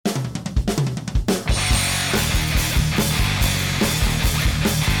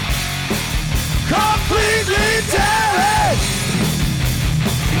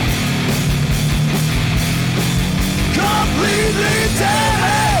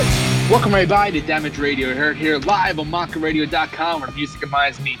Welcome everybody to Damage Radio. Heard here live on MakaRadio.com where music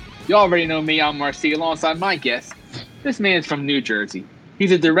reminds me. You already know me, I'm Marcy, alongside my guest. This man is from New Jersey.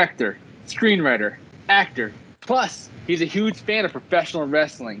 He's a director, screenwriter, actor, plus he's a huge fan of professional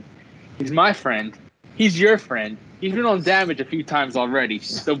wrestling. He's my friend. He's your friend. He's been on Damage a few times already.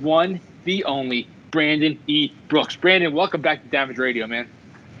 The one, the only, Brandon E. Brooks. Brandon, welcome back to Damage Radio, man.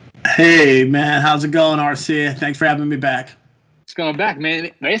 Hey, man. How's it going, RC? Thanks for having me back. It's going back,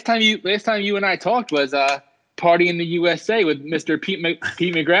 man. Last time you and I talked was Party in the USA with Mr. Pete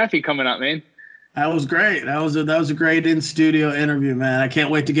McGraffey coming up, man. That was great. That was a great in-studio interview, man. I can't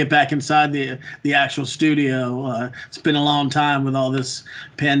wait to get back inside the actual studio. It's been a long time with all this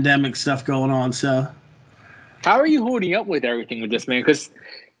pandemic stuff going on. So, how are you holding up with everything with this, man? Because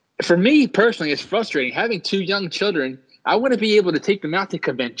for me personally, it's frustrating having two young children. I want to be able to take them out to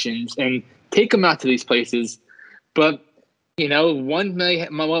conventions and take them out to these places, but you know,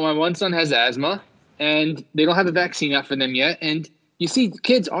 my one son has asthma, and they don't have a vaccine out for them yet. And you see,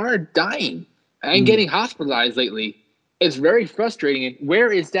 kids are dying and getting hospitalized lately. It's very frustrating. And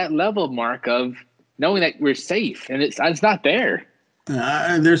where is that level mark of knowing that we're safe? And it's not there.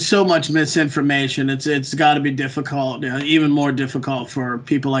 There's so much misinformation. It's got to be difficult, even more difficult for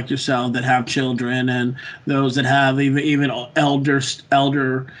people like yourself that have children and those that have even elder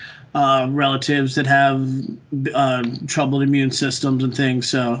relatives that have troubled immune systems and things.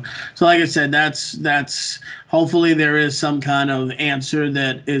 So like I said, that's hopefully there is some kind of answer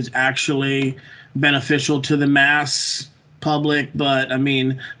that is actually beneficial to the mass public. But I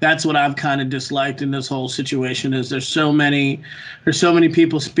mean, that's what I've kind of disliked in this whole situation is there's so many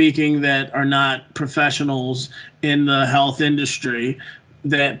people speaking that are not professionals in the health industry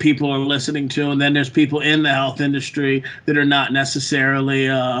that people are listening to, and then there's people in the health industry that are not necessarily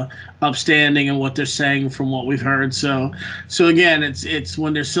upstanding in what they're saying from what we've heard. So again, it's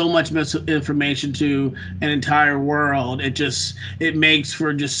when there's so much misinformation to an entire world, it makes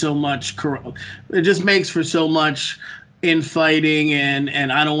for so much infighting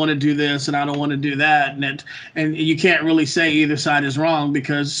and I don't want to do this and I don't want to do that, and you can't really say either side is wrong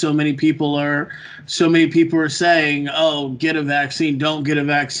because so many people are saying, oh, get a vaccine, don't get a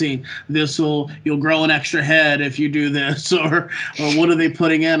vaccine, you'll grow an extra head if you do this, or what are they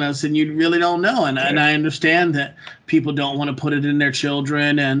putting in us, and you really don't know. And I understand that people don't want to put it in their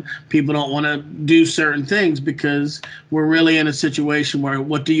children and people don't want to do certain things because we're really in a situation where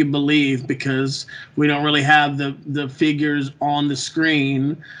what do you believe, because we don't really have the figures on the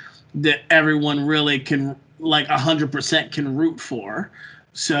screen that everyone really can, like 100% can root for.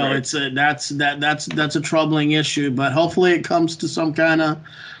 So right. That's a troubling issue, but hopefully it comes to some kind of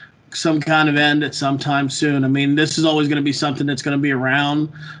end at some time soon. I mean, this is always going to be something that's going to be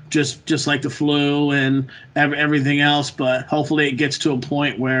around, just like the flu and everything else. But hopefully it gets to a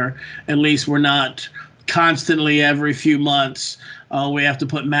point where at least we're not constantly every few months we have to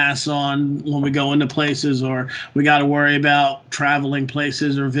put masks on when we go into places, or we got to worry about traveling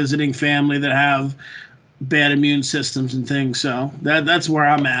places or visiting family that have bad immune systems and things. So that's where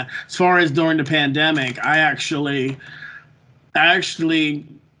I'm at. As far as during the pandemic, I actually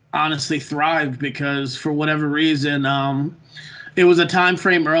honestly thrived because for whatever reason, it was a time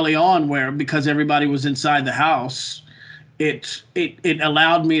frame early on where, because everybody was inside the house, it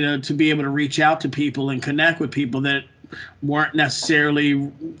allowed me to be able to reach out to people and connect with people that weren't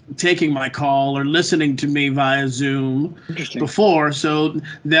necessarily taking my call or listening to me via Zoom before. So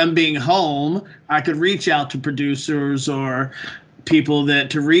them being home, I could reach out to producers or people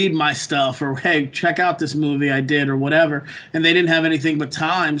to read my stuff, or hey, check out this movie I did or whatever, and they didn't have anything but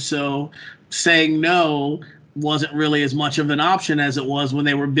time, so saying no wasn't really as much of an option as it was when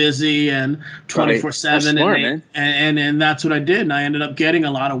they were busy and 24/7. And that's what I did, and I ended up getting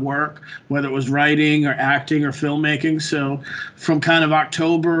a lot of work, whether it was writing or acting or filmmaking. So from kind of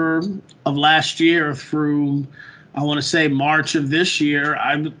October of last year through, I want to say, March of this year,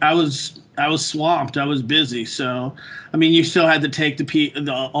 I was swamped. I was busy. So, I mean, you still had to take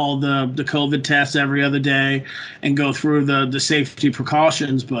all the COVID tests every other day and go through the safety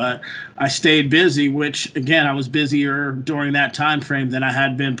precautions. But I stayed busy, which, again, I was busier during that time frame than I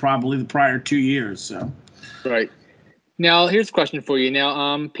had been probably the prior 2 years. So, right. Now, here's a question for you.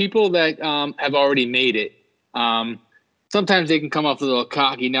 Now, people that have already made it, sometimes they can come off a little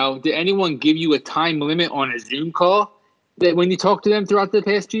cocky. Now, did anyone give you a time limit on a Zoom call that when you talk to them throughout the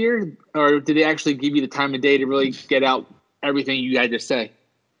past year, or did they actually give you the time of day to really get out everything you had to say?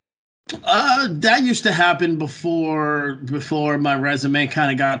 That used to happen before my resume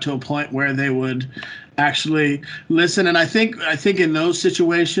kind of got to a point where they would actually listen. And I think in those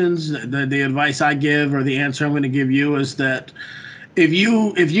situations, the advice I give or the answer I'm going to give you is that if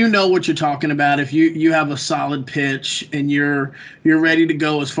you know what you're talking about, if you have a solid pitch and you're ready to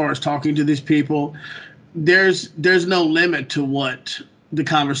go as far as talking to these people, there's no limit to what the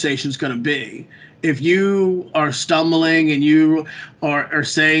conversation's going to be. If you are stumbling and you are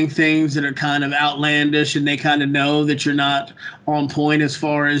saying things that are kind of outlandish and they kind of know that you're not on point as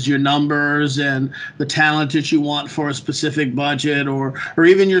far as your numbers and the talent that you want for a specific budget, or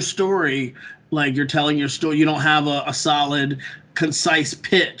even your story, like you're telling your story, you don't have a solid, concise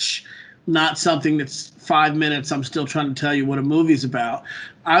pitch, not something that's 5 minutes. I'm still trying to tell you what a movie's about.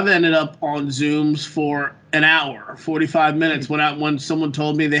 I've ended up on Zooms for an hour, 45 minutes when someone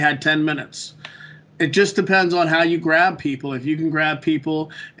told me they had 10 minutes. It just depends on how you grab people. If you can grab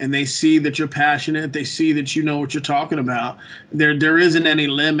people and they see that you're passionate, they see that you know what you're talking about, there isn't any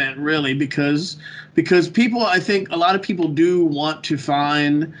limit really, because people, I think a lot of people do want to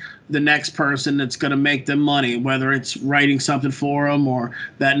find the next person that's going to make them money, whether it's writing something for them or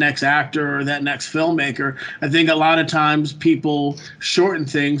that next actor or that next filmmaker. I think a lot of times people shorten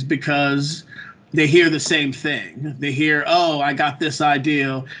things because they hear the same thing. They hear, oh, I got this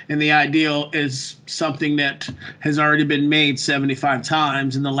ideal, and the ideal is something that has already been made 75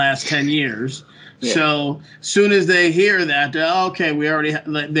 times in the last 10 years. Yeah. So soon as they hear that, okay, we already,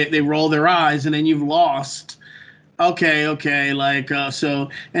 they roll their eyes, and then you've lost. Okay, so,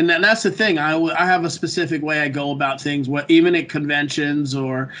 and that's the thing. I have a specific way I go about things, even at conventions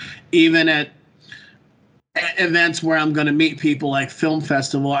or even at events where I'm going to meet people like film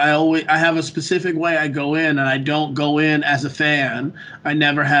festival. I have a specific way I go in, and I don't go in as a fan. I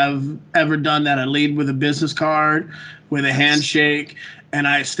never have ever done that. I lead with a business card, with a handshake, and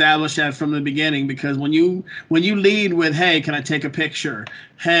I establish that from the beginning, because when you lead with, hey, can I take a picture?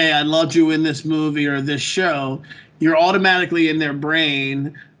 Hey, I loved you in this movie or this show, you're automatically in their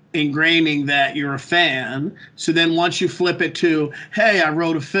brain ingraining that you're a fan. So then once you flip it to, hey, I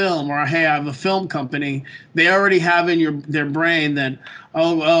wrote a film, or hey, I have a film company, they already have in their brain that,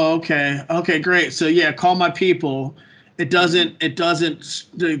 okay, great. So yeah, call my people. The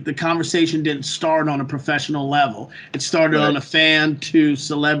conversation didn't start on a professional level. It started Right. on a fan to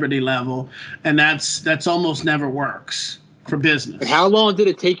celebrity level, and that's almost never works for business. And how long did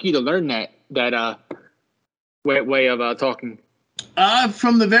it take you to learn that way of talking?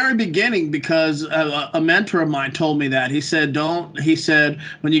 From the very beginning, because a mentor of mine told me that. He said,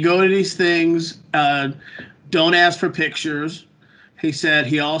 when you go to these things, don't ask for pictures.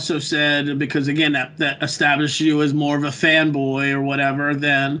 He also said, because again, that establishes you as more of a fanboy or whatever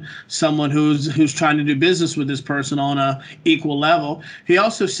than someone who's trying to do business with this person on a equal level. He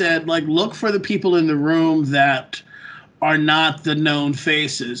also said, like, look for the people in the room that are not the known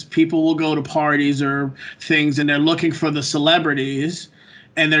faces. People will go to parties or things and they're looking for the celebrities,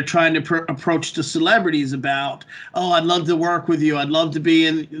 and they're trying to approach the celebrities about, oh, I'd love to work with you. I'd love to be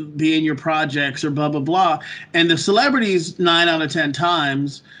in your projects or blah, blah, blah. And the celebrities 9 out of 10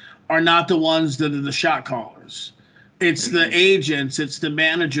 times are not the ones that are the shot callers. It's the agents, it's the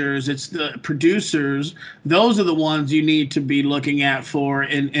managers, it's the producers. Those are the ones you need to be looking at for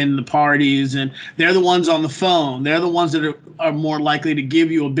in the parties, and they're the ones on the phone. They're the ones that are more likely to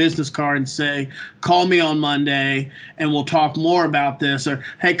give you a business card and say, call me on Monday and we'll talk more about this, or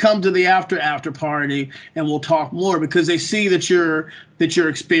hey, come to the after party and we'll talk more, because they see that you're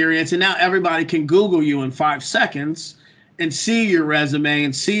experienced, and now everybody can Google you in 5 seconds and see your resume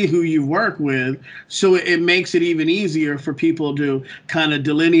and see who you work with. So it makes it even easier for people to kind of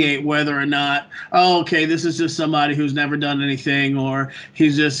delineate whether or not, oh, okay, this is just somebody who's never done anything, or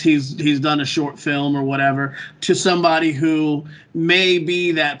he's done a short film or whatever, to somebody who may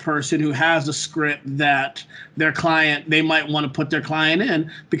be that person who has a script that they might want to put their client in,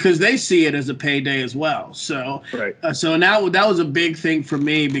 because they see it as a payday as well. So, Right. So now that was a big thing for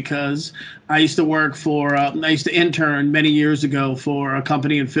me, because I used to intern many years ago for a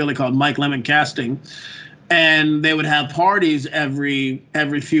company in Philly called Mike Lemon Casting, and they would have parties every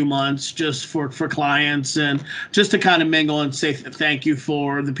few months just for clients, and just to kind of mingle and say thank you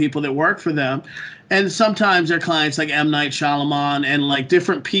for the people that work for them. And sometimes their clients like M. Night Shyamalan and like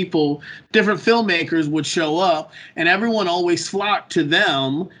different people, different filmmakers would show up, and everyone always flocked to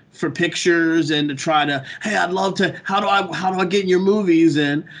them for pictures and to try to, hey, I'd love to, how do I get in your movies?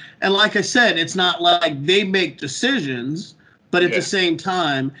 And like I said, it's not like they make decisions, but at Yeah. the same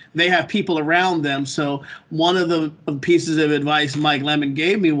time, they have people around them. So one of the pieces of advice Mike Lemon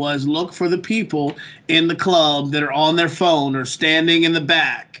gave me was look for the people in the club that are on their phone or standing in the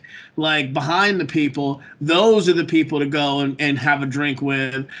back, like behind the people. Those are the people to go and have a drink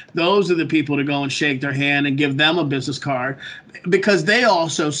with. Those are the people to go and shake their hand and give them a business card, because they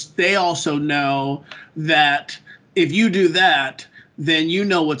also know that if you do that, then you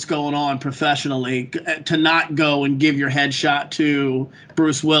know what's going on professionally. To not go and give your headshot to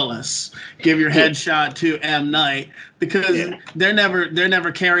Bruce Willis, give your headshot to M. Night, because they're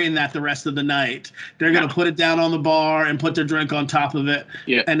never carrying that the rest of the night. They're gonna put it down on the bar and put their drink on top of it,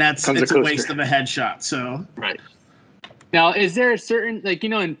 and it's a waste of a headshot. So right. Now, is there a certain, like,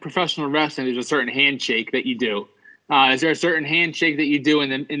 in professional wrestling, there's a certain handshake that you do? Is there a certain handshake that you do in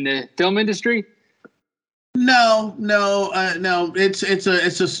the film industry? No. It's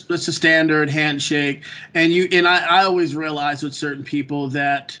a standard handshake, and I always realize with certain people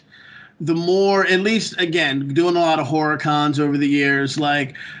that the more, at least again, doing a lot of horror cons over the years,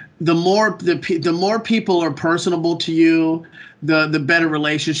 like the more people are personable to you, the better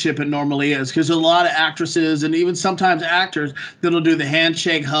relationship it normally is. Because a lot of actresses and even sometimes actors that'll do the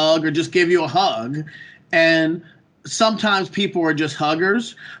handshake hug or just give you a hug, and sometimes people are just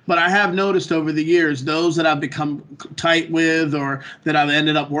huggers, but I have noticed over the years, those that I've become tight with or that I've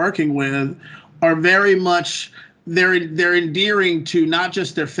ended up working with are very much, they're endearing to not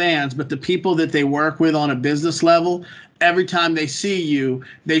just their fans, but the people that they work with on a business level. Every time they see you,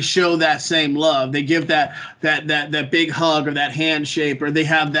 they show that same love. They give that big hug or that handshake, or they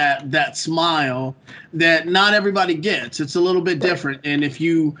have that smile that not everybody gets. It's a little bit different. And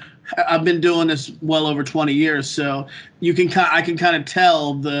I've been doing this well over 20 years, so I can kind of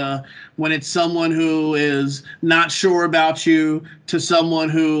tell when it's someone who is not sure about you to someone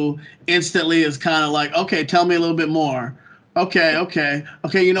who instantly is kind of like, okay, tell me a little bit more. Okay.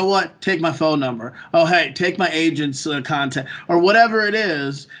 You know what? Take my phone number. Oh, hey, take my agent's contact or whatever it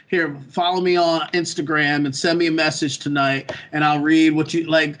is. Here, follow me on Instagram and send me a message tonight, and I'll read what you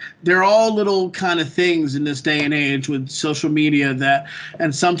like. They're all little kind of things in this day and age with social media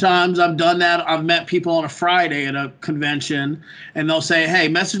and sometimes I've done that. I've met people on a Friday at a convention, and they'll say, hey,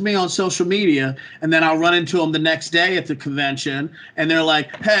 message me on social media, and then I'll run into them the next day at the convention, and they're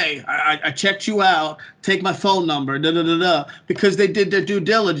like, hey, I checked you out. Take my phone number, because they did their due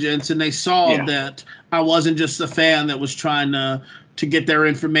diligence and they saw that I wasn't just a fan that was trying to get their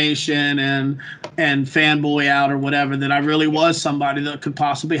information and fanboy out or whatever, that I really was somebody that could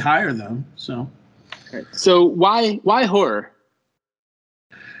possibly hire them. So why horror?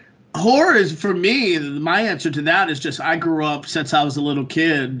 Horror is, for me, my answer to that is just I grew up since I was a little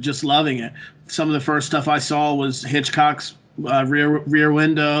kid just loving it. Some of the first stuff I saw was Hitchcock's Rear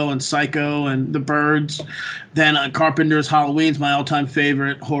Window and Psycho and The Birds. Then Carpenter's Halloween's my all-time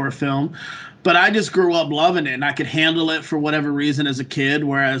favorite horror film. But I just grew up loving it, and I could handle it for whatever reason as a kid,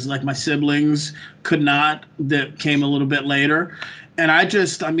 whereas like my siblings could not, that came a little bit later. And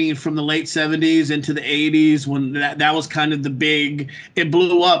from the late 70s into the 80s, when that was kind of it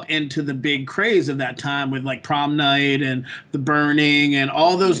blew up into the big craze of that time with like Prom Night and The Burning and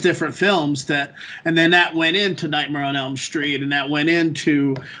all those different films and then that went into Nightmare on Elm Street, and that went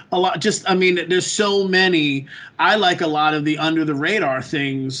into a lot, there's so many. I like a lot of the under the radar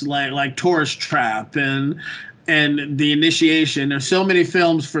things like Tourist Trap and The Initiation. There's so many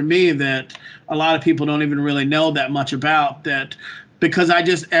films for me that a lot of people don't even really know that much about, that because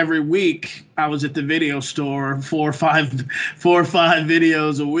every week I was at the video store, four or five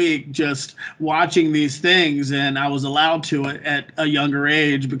videos a week, just watching these things, and I was allowed to at a younger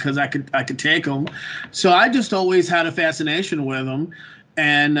age because I could take them. So I just always had a fascination with them,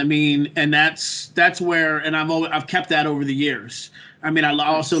 and that's where, and I've kept that over the years. I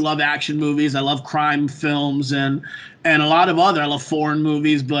also love action movies. I love crime films and a lot of I love foreign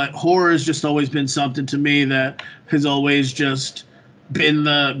movies, but horror has just always been something to me that has always just been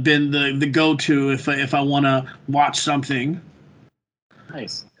the go-to if I want to watch something.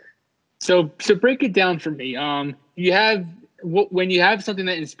 Nice. So break it down for me. When you have something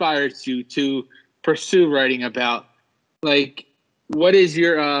that inspires you to pursue writing about, like, what is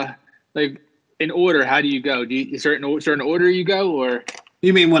your in order? How do you go? Do you certain order you go, or?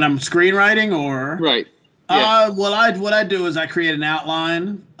 You mean when I'm screenwriting, or? Right. Yeah. What I do is I create an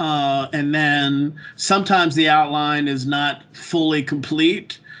outline, and then sometimes the outline is not fully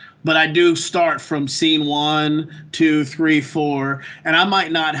complete, but I do start from scene 1, 2, 3, 4, and I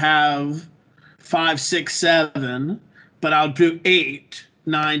might not have 5, 6, 7, but I'll do 8,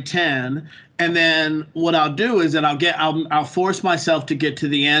 9, 10, and then what I'll do is that I'll force myself to get to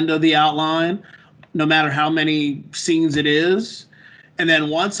the end of the outline no matter how many scenes it is. And then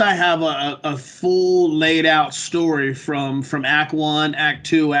once I have a full laid out story from Act One, Act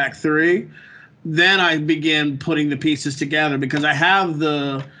Two, Act Three, then I begin putting the pieces together because I have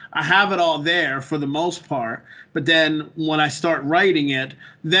it all there for the most part. But then when I start writing it,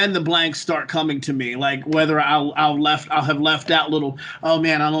 then the blanks start coming to me. Like whether I'll have left out little, oh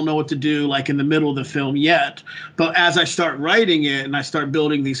man, I don't know what to do like in the middle of the film yet. But as I start writing it and I start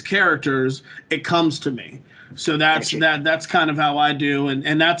building these characters, it comes to me. So that's kind of how I do,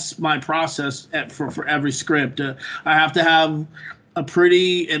 and that's my process for every script. I have to have a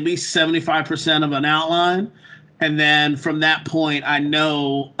pretty at least 75% of an outline, and then from that point I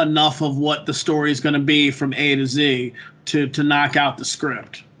know enough of what the story is going to be from A to Z to knock out the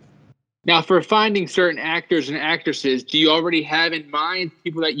script. Now, for finding certain actors and actresses, do you already have in mind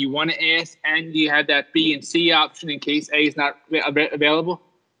people that you want to ask, and do you have that B and C option in case A is not available?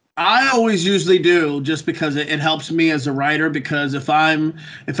 I always usually do, just because it helps me as a writer. Because if I'm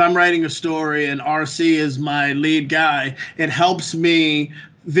writing a story and RC is my lead guy, it helps me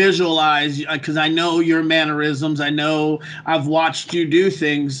visualize, because I know your mannerisms. I know I've watched you do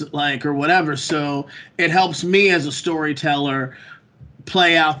things like or whatever. So it helps me as a storyteller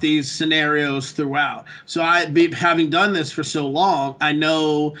play out these scenarios throughout. So having done this for so long, I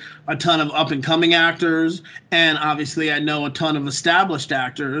know a ton of up and coming actors, and obviously I know a ton of established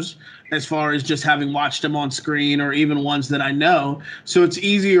actors as far as just having watched them on screen or even ones that I know. So it's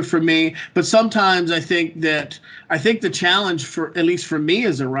easier for me. But sometimes I think the challenge, for at least for me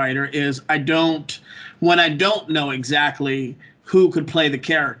as a writer, is when I don't know exactly who could play the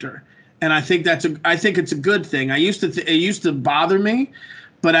character. And I think it's a good thing. It used to bother me,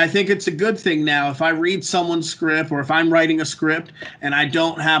 but I think it's a good thing now. If I read someone's script, or if I'm writing a script and I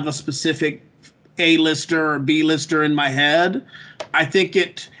don't have a specific A-lister or B-lister in my head, I think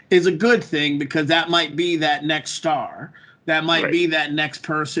it is a good thing, because that might be that next star. That might be that next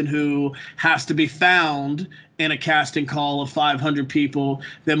person who has to be found in a casting call of 500 people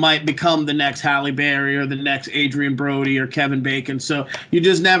that might become the next Halle Berry or the next Adrian Brody or Kevin Bacon. So you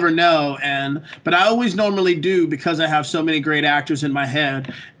just never know. But I always normally do, because I have so many great actors in my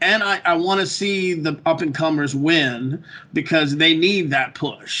head. And I want to see the up-and-comers win, because they need that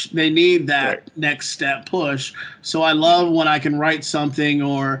push. They need that next step push. So I love when I can write something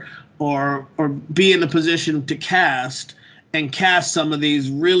or be in the position to cast some of these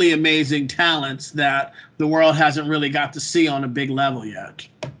really amazing talents that the world hasn't really got to see on a big level yet.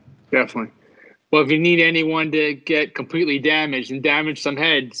 Definitely. Well, if you need anyone to get completely damaged and damage some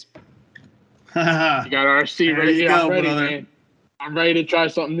heads, you got RC right here. I'm ready, man. I'm ready to try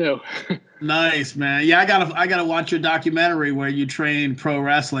something new. Nice, man. Yeah, I gotta watch your documentary where you train pro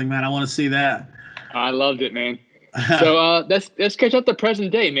wrestling, man. I want to see that. I loved it, man. So let's catch up to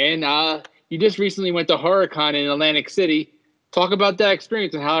present day, man. You just recently went to HorrorCon in Atlantic City. Talk about that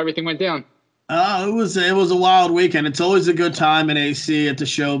experience and how everything went down. It was a wild weekend. It's always a good time in AC at the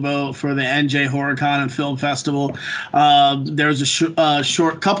Showboat for the NJ HorrorCon and Film Festival. There's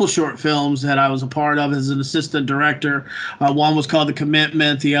a couple short films that I was a part of as an assistant director. One was called The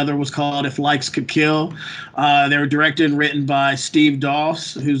Commitment. The other was called If Likes Could Kill. They were directed and written by Steve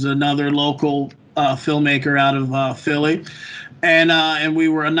Doss, who's another local filmmaker out of Philly. And we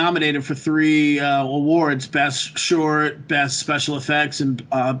were nominated for 3 awards: Best Short, Best Special Effects, and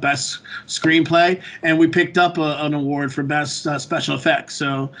Best Screenplay. And we picked up an award for Best Special Effects.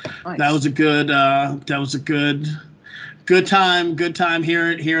 So nice. That was a good time. Good time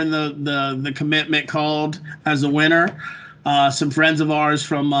hearing the Commitment called as a winner. Some friends of ours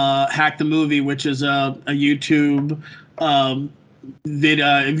from Hack the Movie, which is a YouTube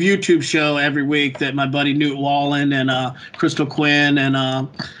YouTube show every week that my buddy Newt Wallen and Crystal Quinn and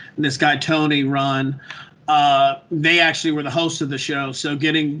this guy Tony run. They actually were the hosts of the show, so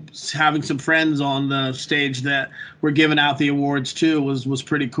having some friends on the stage that were giving out the awards too was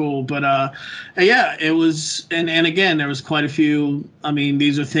pretty cool. But yeah, it was, and again, there was quite a few. I mean,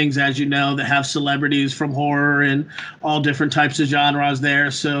 these are things, as you know, that have celebrities from horror and all different types of genres there.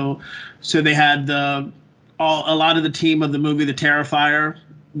 So they had a lot of the team of the movie The Terrifier,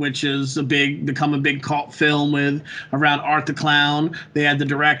 which is become a big cult film around Art the Clown. They had the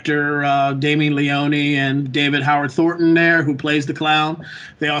director Damien Leone and David Howard Thornton there, who plays the clown.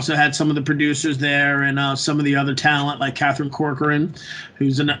 They also had some of the producers there and some of the other talent, like Catherine Corcoran,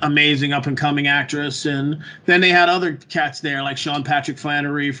 who's an amazing up-and-coming actress. And then they had other cats there, like Sean Patrick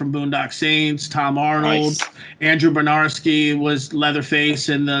Flannery from Boondock Saints, Tom Arnold, nice. Andrew Bernarski was Leatherface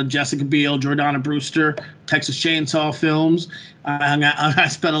in the Jessica Biel, Jordana Brewster Texas Chainsaw films. I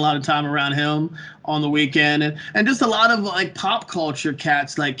spent a lot of time around him. on the weekend, and just a lot of like pop culture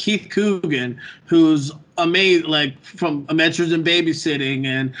cats like Keith Coogan, who's amazing, like from Adventures in Babysitting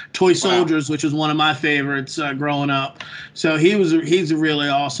and Toy Soldiers, which was one of my favorites growing up. So he's a really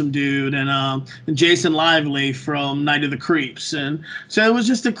awesome dude, and Jason Lively from Night of the Creeps, and so it was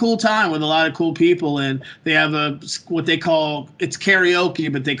just a cool time with a lot of cool people. And they have what they call, it's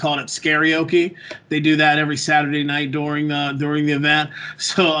karaoke, but they call it Scarioke. They do that every Saturday night during the event.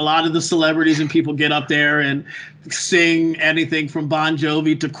 So a lot of the celebrities and people get up there and sing anything from Bon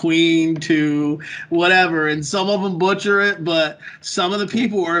Jovi to Queen to whatever, and some of them butcher it, but some of the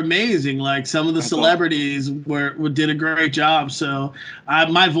people were amazing. Like some of the celebrities did a great job. So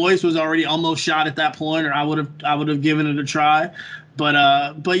my voice was already almost shot at that point, or I would have given it a try. But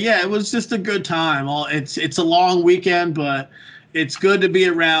yeah, it was just a good time. It's a long weekend, but it's good to be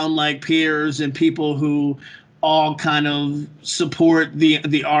around like peers and people who all kind of support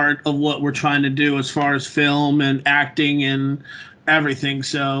the art of what we're trying to do as far as film and acting and everything.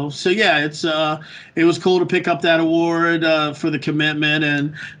 So yeah, it was cool to pick up that award for the commitment,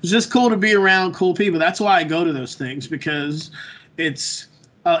 and it's just cool to be around cool people. That's why I go to those things, because it's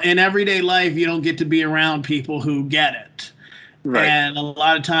in everyday life you don't get to be around people who get it. Right. And a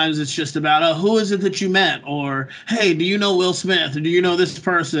lot of times it's just about, who is it that you met? Or, hey, do you know Will Smith? Or do you know this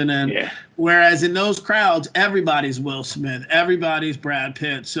person? And whereas in those crowds, everybody's Will Smith, everybody's Brad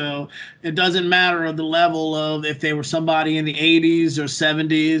Pitt. So it doesn't matter the level of if they were somebody in the 80s or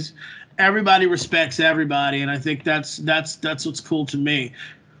 70s. Everybody respects everybody. And I think that's what's cool to me.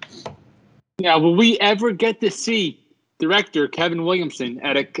 Yeah, will we ever get to see director Kevin Williamson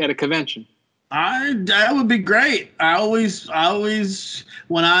at a convention? That would be great. I always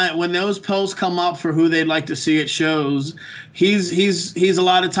when those posts come up for who they'd like to see at shows, he's a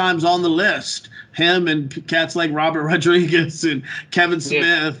lot of times on the list. Him and cats like Robert Rodriguez and Kevin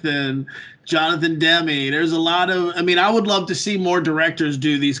Smith and Jonathan Demme. There's a lot of, I would love to see more directors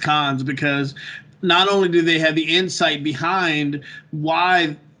do these cons, because not only do they have the insight behind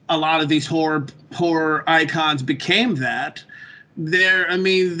why a lot of these horror icons became that, they're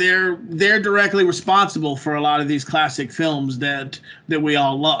directly responsible for a lot of these classic films that we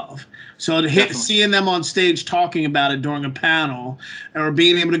all love. So seeing them on stage talking about it during a panel, or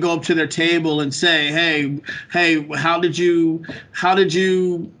being able to go up to their table and say, hey, how did you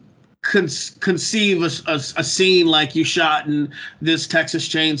conceive a scene like you shot in this Texas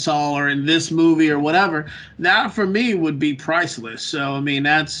Chainsaw or in this movie or whatever, that for me would be priceless. So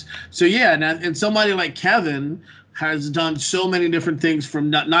and somebody like Kevin has done so many different things, from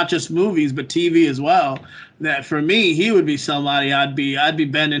not just movies but TV as well, that for me he would be somebody I'd be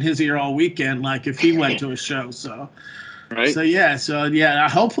bending his ear all weekend, like if he went to a show. So right. So yeah,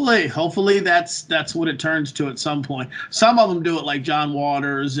 hopefully that's what it turns to at some point. Some of them do it, like John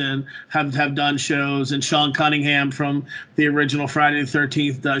Waters, and have done shows, and Sean Cunningham from the original Friday the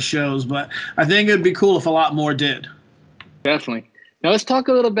 13th does shows, but I think it'd be cool if a lot more did. Definitely. Now let's talk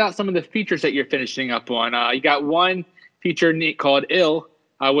a little about some of the features that you're finishing up on. You got one feature called Ill,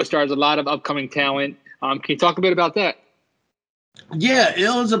 which stars a lot of upcoming talent. Can you talk a bit about that? Yeah,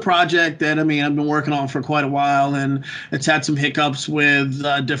 Ill is a project that I've been working on for quite a while, and it's had some hiccups with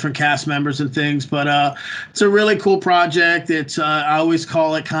different cast members and things, but it's a really cool project. It's I always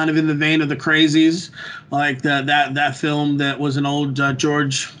call it kind of in the vein of The Crazies, like that film that was an old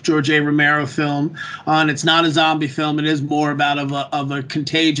George A. Romero film. And it's not a zombie film; it is more about of a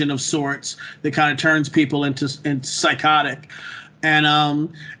contagion of sorts that kind of turns people into psychotic.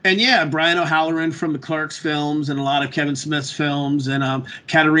 And yeah, Brian O'Halloran from the Clerks films and a lot of Kevin Smith's films, and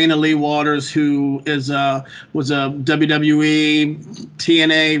Katarina Lee Waters, who was a WWE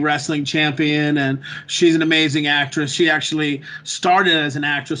TNA wrestling champion, and she's an amazing actress. She actually started as an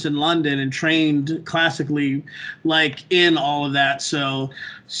actress in London and trained classically, like in all of that. So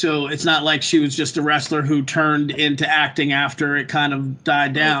it's not like she was just a wrestler who turned into acting after it kind of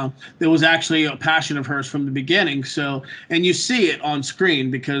died down. There was actually a passion of hers from the beginning. So, and you see it on screen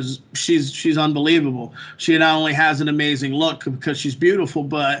because she's unbelievable. She not only has an amazing look because she's beautiful,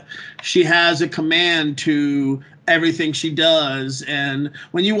 but she has a command to everything she does. And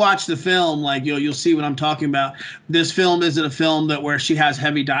when you watch the film, like you'll see what I'm talking about. This film isn't a film where she has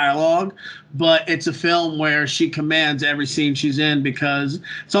heavy dialogue, but it's a film where she commands every scene she's in, because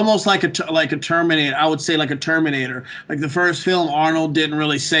it's almost like a Terminator. I would say like a Terminator. Like the first film, Arnold didn't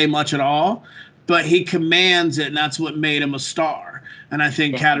really say much at all, but he commands it, and that's what made him a star. And I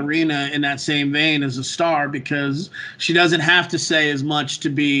think Katarina, in that same vein, is a star because she doesn't have to say as much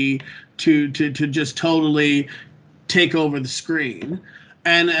to just totally take over the screen.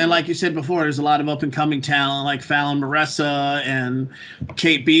 And like you said before, there's a lot of up and coming talent like Fallon Maressa and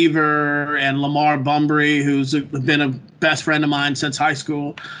Kate Beaver and Lamar Bumbry, who's been a best friend of mine since high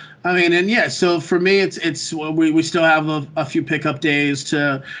school. I mean, and yeah, so for me, it's we still have a few pickup days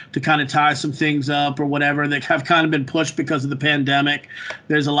to kind of tie some things up or whatever that have kind of been pushed because of the pandemic.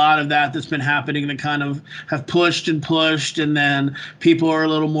 There's a lot of that's been happening that kind of have pushed and pushed, and then people are a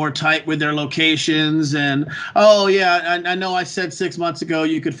little more tight with their locations. And oh yeah, I know I said 6 months ago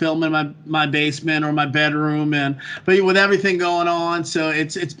you could film in my basement or my bedroom, but with everything going on, so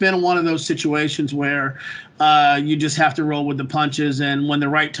it's been one of those situations where you just have to roll with the punches, and when the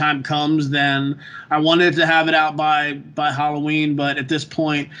right time comes, then I wanted to have it out by Halloween, but at this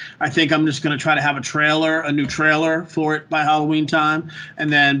point, I think I'm just going to try to have a new trailer for it by Halloween time,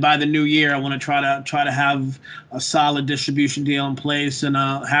 and then by the new year, I want to try to have a solid distribution deal in place and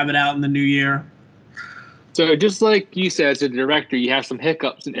have it out in the new year. So just like you said, as a director, you have some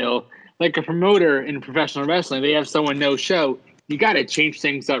hiccups and ill. Like a promoter in professional wrestling, they have someone no show. You got to change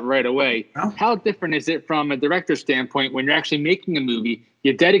things up right away. Well, How different is it from a director's standpoint when you're actually making a movie,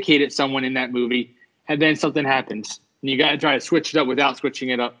 you dedicated someone in that movie, and then something happens, and you got to try to switch it up without switching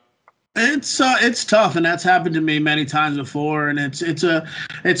it up? it's tough, and that's happened to me many times before, and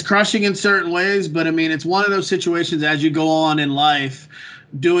it's crushing in certain ways, but I mean it's one of those situations as you go on in life,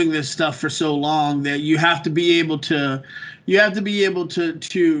 doing this stuff for so long that you have to be able to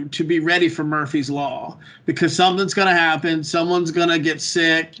be ready for Murphy's Law, because something's going to happen. Someone's going to get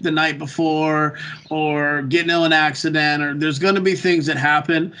sick the night before or get into an accident, or there's going to be things that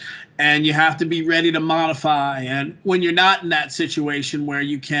happen, and you have to be ready to modify. And when you're not in that situation where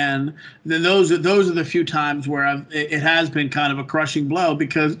you can, then those are the few times where it has been kind of a crushing blow,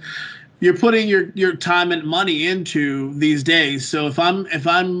 because you're putting your time and money into these days. So if I'm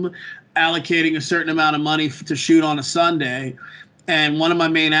allocating a certain amount of money to shoot on a Sunday, and one of my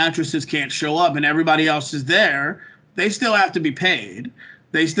main actresses can't show up and everybody else is there, they still have to be paid.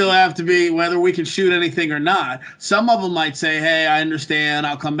 They still have to be, whether we can shoot anything or not. Some of them might say, hey, I understand,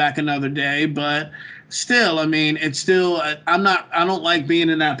 I'll come back another day, but still, I mean, it's still, I don't like being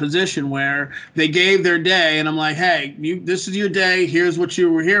in that position where they gave their day and I'm like, hey, this is your day, here's what you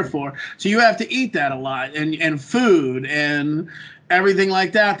were here for. So you have to eat that a lot, and food and everything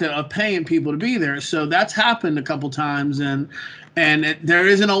like that are paying people to be there. So that's happened a couple times, and there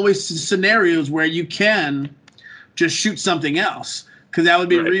isn't always scenarios where you can just shoot something else, because that would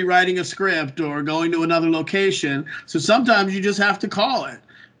be Right. rewriting a script or going to another location. So sometimes you just have to call it.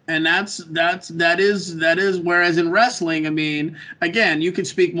 And that is whereas in wrestling, I mean, again, you can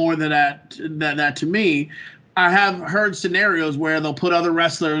speak more to that to me. I have heard scenarios where they'll put other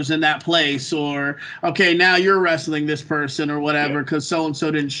wrestlers in that place, or okay, now you're wrestling this person or whatever because so and so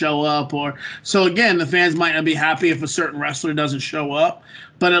didn't show up, or so again, the fans might not be happy if a certain wrestler doesn't show up,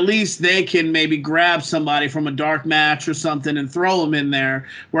 but at least they can maybe grab somebody from a dark match or something and throw them in there.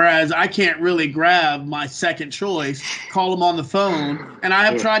 Whereas I can't really grab my second choice, call them on the phone, and I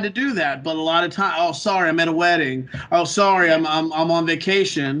have Yeah. tried to do that, but a lot of time, oh sorry, I'm at a wedding. Oh sorry, I'm on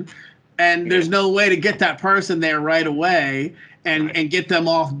vacation. And there's no way to get that person there right away and get them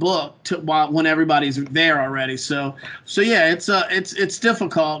off book when everybody's there already. So yeah, it's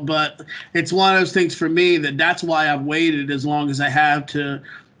difficult, but it's one of those things for me that's why I've waited as long as I have to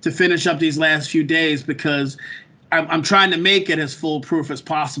finish up these last few days, because I'm trying to make it as foolproof as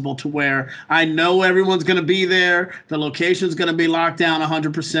possible, to where I know everyone's going to be there, the location's going to be locked down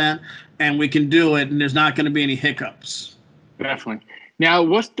 100%, and we can do it, and there's not going to be any hiccups. Definitely. Now,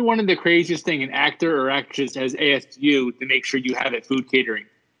 what's one of the craziest thing an actor or actress has asked you to make sure you have at food catering?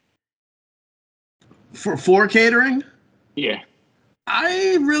 For catering? Yeah.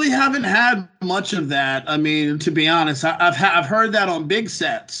 I really haven't had much of that. I mean, to be honest, I've heard that on big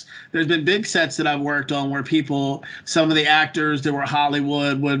sets. There's been big sets that I've worked on where some of the actors that were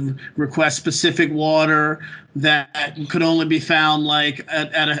Hollywood would request specific water that could only be found like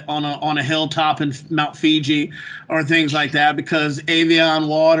on a hilltop in Mount Fiji or things like that, because Avion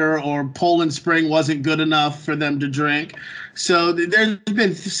water or Poland Spring wasn't good enough for them to drink. So there's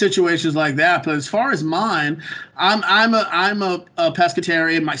been situations like that, but as far as mine, I'm a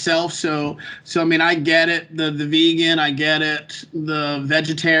pescatarian myself. So I mean, I get it. The vegan, I get it. The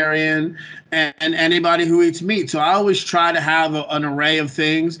vegetarian, and anybody who eats meat. So I always try to have an array of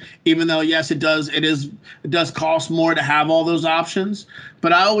things, even though yes, it does cost more to have all those options.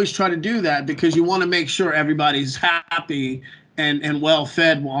 But I always try to do that because you want to make sure everybody's happy and well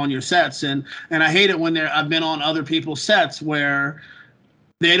fed on your sets. And I hate it when I've been on other people's sets where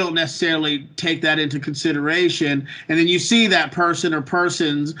they don't necessarily take that into consideration. And then you see that person or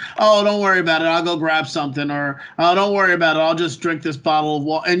persons, oh, don't worry about it, I'll go grab something, or oh, don't worry about it, I'll just drink this bottle of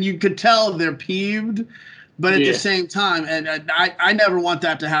water. And you could tell they're peeved, but at the same time, and I never want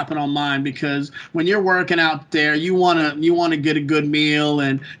that to happen on mine, because when you're working out there, you wanna get a good meal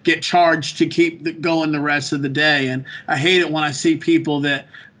and get charged to keep going the rest of the day. And I hate it when I see people that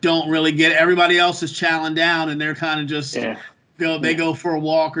don't really get it. Everybody else is chowing down and they're kind of just go for a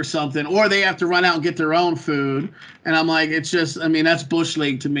walk or something, or they have to run out and get their own food. And I'm like, it's just, I mean, that's bush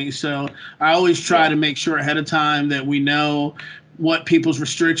league to me. So I always try to make sure ahead of time that we know what people's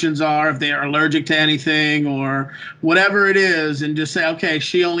restrictions are, if they are allergic to anything or whatever it is, and just say, okay,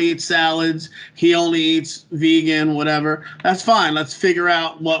 she only eats salads, he only eats vegan, whatever. That's fine. Let's figure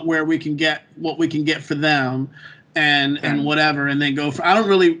out what we can get for them, and whatever, and then go for. I don't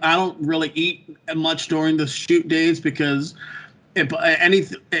really eat much during the shoot days, because if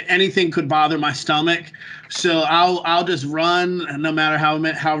anything could bother my stomach. So I'll just run no matter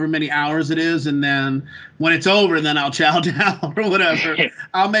however many hours it is, and then when it's over, then I'll chow down or whatever.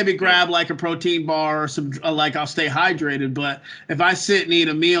 I'll maybe grab like a protein bar or some, like, I'll stay hydrated. But if I sit and eat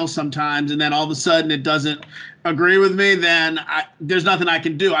a meal sometimes, and then all of a sudden it doesn't agree with me, then there's nothing I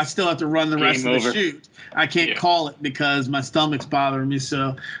can do. I still have to run the rest of the shoot. I can't call it because my stomach's bothering me.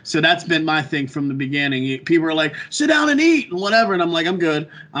 So that's been my thing from the beginning. People are like, sit down and eat and whatever. And I'm like, I'm good.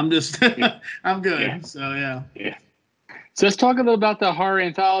 I'm just, I'm good. Yeah. So, yeah. So let's talk a little about the horror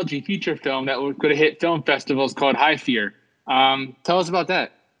anthology feature film that we're going to hit film festivals called High Fear. Tell us about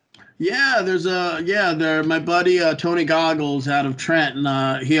that. Yeah, my buddy Tony Goggles out of Trent,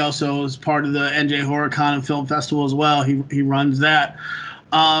 and he also is part of the NJ HorrorCon and Film Festival as well. He runs that.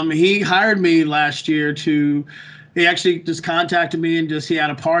 He hired me last year he actually just contacted me, and he had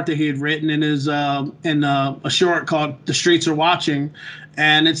a part that he had written in his in a short called The Streets Are Watching.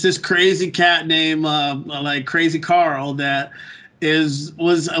 And it's this crazy cat named like Crazy Carl that was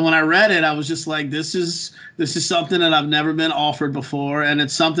when I read it, I was just like, this is something that I've never been offered before, and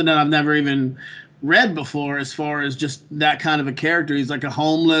it's something that I've never even read before, as far as just that kind of a character. He's like a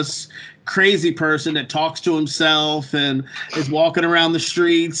homeless, crazy person that talks to himself and is walking around the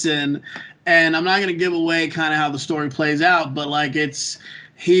streets, and I'm not going to give away kind of how the story plays out, but like he's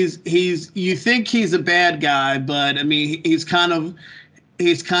you think he's a bad guy, but I mean he's kind of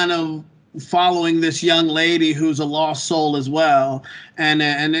following this young lady who's a lost soul as well, and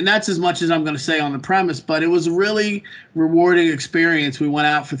that's as much as I'm going to say on the premise. But it was a really rewarding experience. We went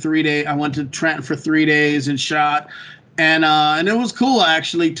out for 3 days. I went to Trenton for 3 days and shot, and it was cool. I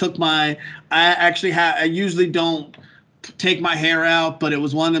actually took I usually don't take my hair out, but it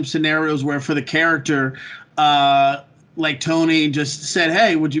was one of them scenarios where for the character, like Tony just said,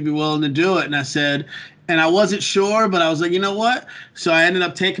 hey, would you be willing to do it? And I said, and I wasn't sure, but I was like, you know what? So I ended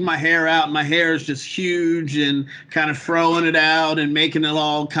up taking my hair out, and my hair is just huge, and kind of throwing it out and making it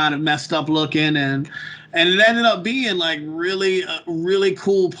all kind of messed up looking. And it ended up being like really a really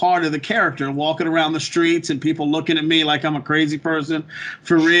cool part of the character, walking around the streets and people looking at me like I'm a crazy person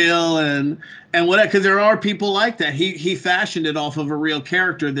for real. And what, because there are people like that. He fashioned it off of a real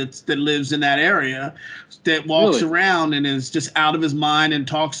character that lives in that area, that walks around and is just out of his mind and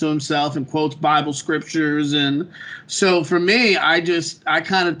talks to himself and quotes Bible scriptures. And so for me, I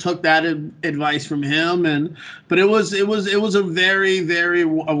kind of took that advice from him, but it was a very, very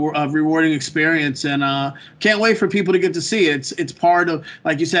rewarding experience, and can't wait for people to get to see it. It's part of,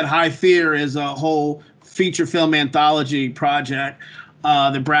 like you said, High Fear is a whole feature film anthology project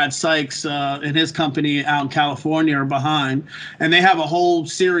that Brad Sykes and his company out in California are behind, and they have a whole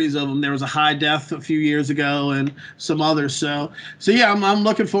series of them. There was a High Death a few years ago, and some others. So yeah, I'm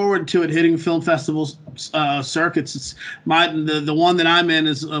looking forward to it hitting film festivals circuits. It's the one that I'm in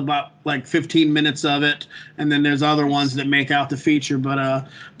is about like 15 minutes of it, and then there's other ones that make out the feature. But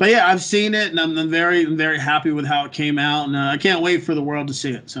yeah, I've seen it, and I'm very, very happy with how it came out, and I can't wait for the world to see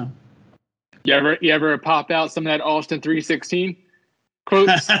it. So you ever pop out some of that Austin 3:16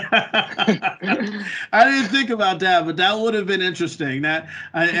 quotes? I didn't think about that, but that would have been interesting.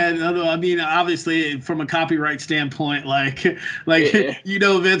 I mean, obviously, from a copyright standpoint, like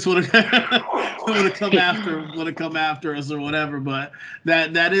Vince would have come after us or whatever. But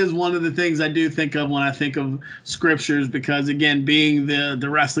that is one of the things I do think of when I think of scriptures, because again, being the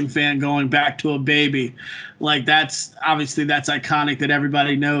wrestling fan going back to a baby, like that's iconic, that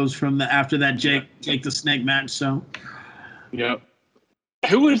everybody knows from after that Jake the Snake match. So, yeah.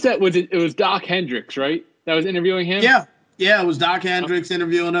 Who was that? It was Doc Hendricks, right? That was interviewing him? Yeah. Yeah, it was Doc Hendricks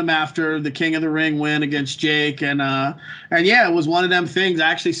interviewing him after the King of the Ring win against Jake, and yeah, it was one of them things.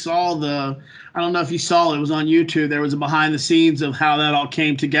 I actually saw I don't know if you saw it. It was on YouTube. There was a behind the scenes of how that all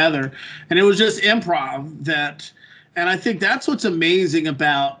came together, and it was just improv that. And I think that's what's amazing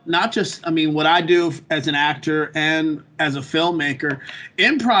about not just, I mean, what I do as an actor and as a filmmaker.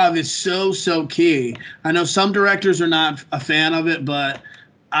 Improv is so key. I know some directors are not a fan of it, but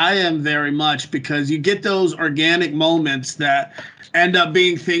I am very much, because you get those organic moments that end up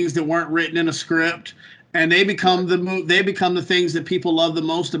being things that weren't written in a script, and they become the things that people love the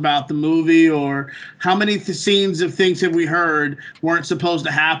most about the movie. Or how many scenes of things have we heard weren't supposed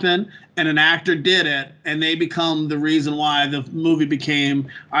to happen, and an actor did it, and they become the reason why the movie became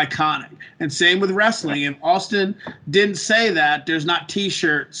iconic. And same with wrestling. If Austin didn't say that, there's not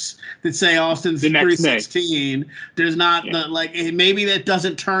T-shirts that say Austin's 316. There's not maybe that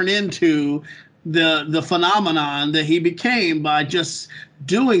doesn't turn into the phenomenon that he became by just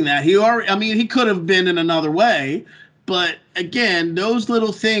doing that. He could have been in another way, but again, those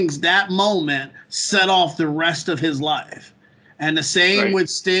little things, that moment set off the rest of his life. And the same with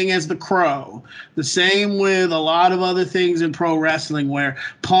Sting as the Crow. The same with a lot of other things in pro wrestling, where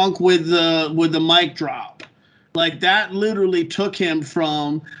Punk with the mic drop. Like, that literally took him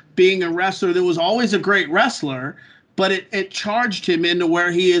from being a wrestler that was always a great wrestler, but it charged him into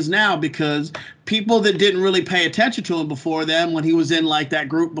where he is now, because people that didn't really pay attention to him before then, when he was in like that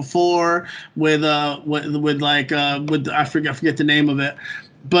group before with I forget the name of it,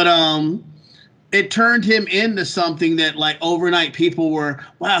 but it turned him into something that, like, overnight people were,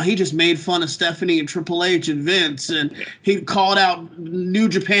 wow, he just made fun of Stephanie and Triple H and Vince, and he called out New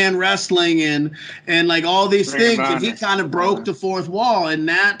Japan Wrestling and like all these things, and he kind of broke the fourth wall, and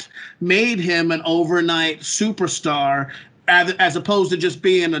that made him an overnight superstar, as opposed to just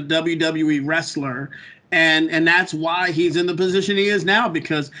being a WWE wrestler. And that's why he's in the position he is now,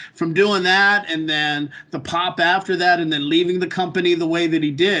 because from doing that, and then the pop after that, and then leaving the company the way that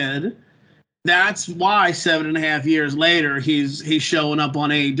he did, that's why 7.5 years later he's showing up on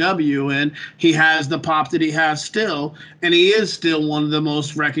AEW, and he has the pop that he has still, and he is still one of the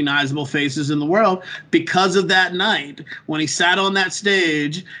most recognizable faces in the world because of that night when he sat on that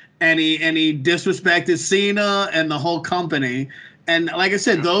stage and he disrespected Cena and the whole company. And like I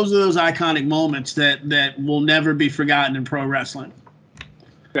said, those are those iconic moments that will never be forgotten in pro wrestling.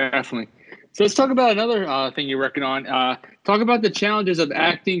 Definitely. So let's talk about another thing you're working on. Talk about the challenges of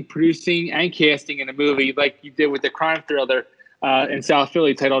acting, producing, and casting in a movie like you did with the crime thriller in South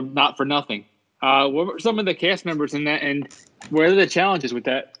Philly titled Not for Nothing. What were some of the cast members in that, and what are the challenges with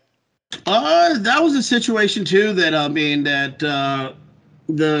that? That was a situation too that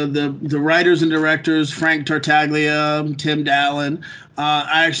the writers and directors, Frank Tartaglia, Tim Dallin.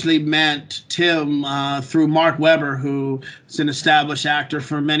 I actually met Tim through Mark Webber, who is an established actor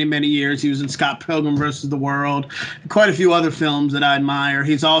for many, many years. He was in Scott Pilgrim versus the World, quite a few other films that I admire.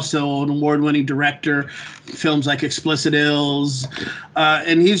 He's also an award-winning director, films like Explicit Ills,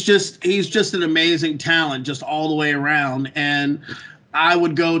 and he's just an amazing talent, just all the way around. And I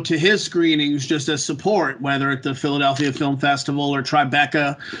would go to his screenings just as support, whether at the Philadelphia Film Festival or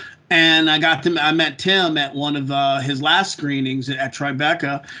Tribeca. And I met Tim at one of his last screenings at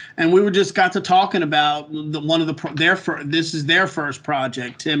Tribeca, and we just got to talking about this is their first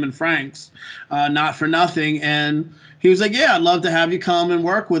project, Tim and Frank's, Not for Nothing. And he was like, yeah, I'd love to have you come and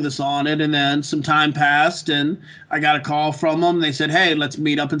work with us on it. And then some time passed, and I got a call from them. They said, hey, let's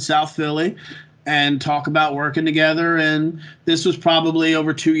meet up in South Philly and talk about working together. And this was probably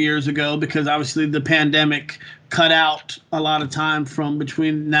over 2 years ago, because obviously the pandemic cut out a lot of time from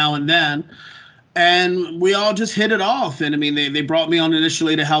between now and then. And we all just hit it off. And I mean, they brought me on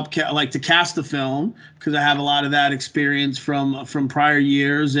initially to help to cast the film, because I have a lot of that experience from prior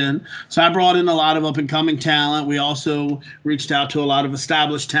years. And so I brought in a lot of up and coming talent. We also reached out to a lot of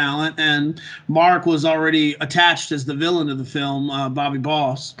established talent, and Mark was already attached as the villain of the film, Bobby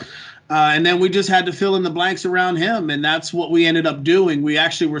Boss. And then we just had to fill in the blanks around him, and that's what we ended up doing. We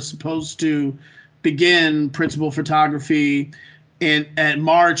actually were supposed to begin principal photography at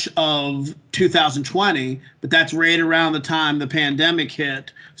March of 2020, but that's right around the time the pandemic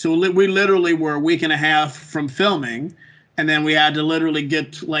hit. So we literally were a week and a half from filming, and then we had to literally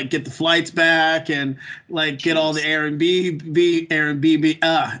get the flights back and get all the Airbnbs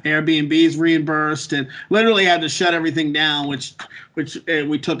reimbursed, and literally had to shut everything down, which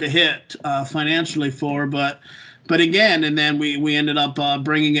we took a hit financially for, but again, and then we ended up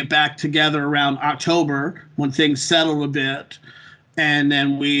bringing it back together around October when things settled a bit. And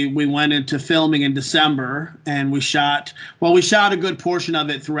then we went into filming in December, and we shot a good portion of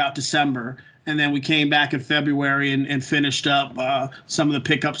it throughout December. and then we came back in February and finished up some of the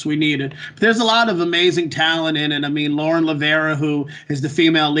pickups we needed. But there's a lot of amazing talent in it. I mean, Lauren Lavera, who is the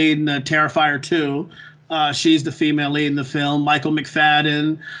female lead in the Terrifier 2, she's the female lead in the film. Michael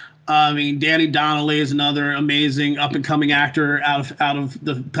McFadden. I mean, Danny Donnelly is another amazing up-and-coming actor out of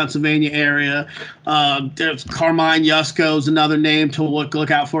the Pennsylvania area. There's Carmine Yusko is another name to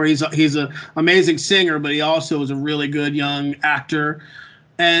look out for. He's an amazing singer, but he also is a really good young actor.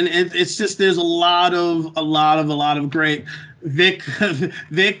 And it's just there's a lot of great. Vic,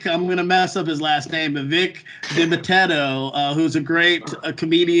 I'm gonna mess up his last name, but Vic DiMatteo, who's a great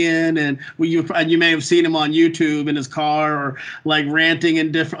comedian, and you may have seen him on YouTube in his car or like ranting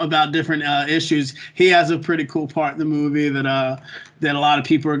about different issues. He has a pretty cool part in the movie that a lot of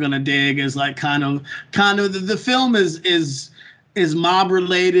people are gonna dig. Is like kind of the film is mob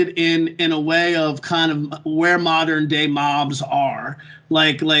related in a way of kind of where modern day mobs are.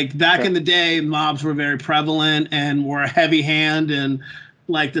 Like back in the day, mobs were very prevalent and were a heavy hand, and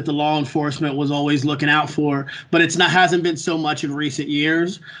like that the law enforcement was always looking out for. But hasn't been so much in recent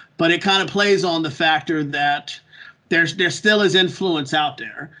years. But it kind of plays on the factor that there still is influence out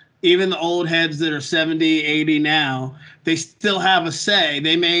there. Even the old heads that are 70, 80 now, they still have a say.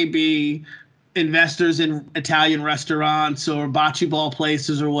 They may be investors in Italian restaurants or bocce ball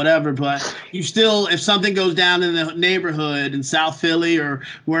places or whatever, but you still, if something goes down in the neighborhood in South Philly or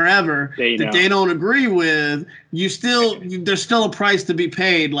wherever they don't agree with, there's still a price to be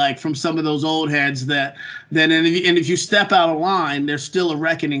paid, like from some of those old heads and if you step out of line, there's still a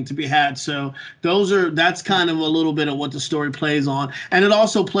reckoning to be had. So that's kind of a little bit of what the story plays on, and it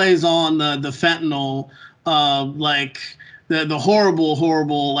also plays on the fentanyl, the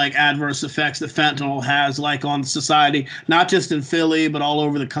horrible like adverse effects that fentanyl has like on society, not just in Philly but all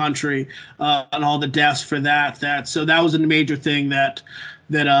over the country, and all the deaths for that. So that was a major thing that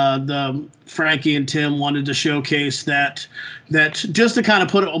the Frankie and Tim wanted to showcase, that just to kind of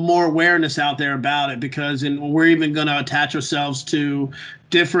put more awareness out there about it, because we're even going to attach ourselves to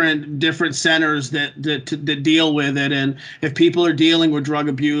different centers that deal with it, and if people are dealing with drug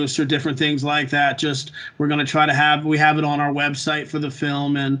abuse or different things like that, we're going to try to we have it on our website for the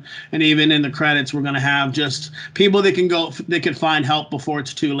film, and even in the credits we're going to have just people that can find help before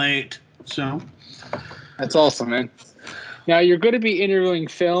it's too late. So that's awesome, man. Now you're going to be interviewing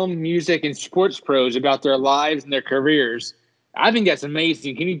film, music, and sports pros about their lives and their careers. I think that's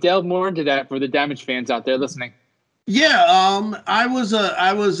amazing. Can you delve more into that for the Damage fans out there listening? Yeah, I don't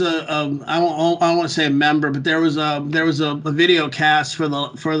want to say a member, but there was a video cast for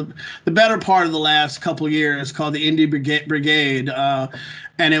the better part of the last couple of years called the Indie Brigade,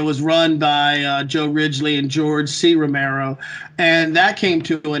 and it was run by Joe Ridgely and George C. Romero, and that came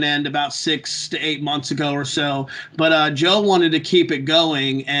to an end about 6 to 8 months ago or so. But Joe wanted to keep it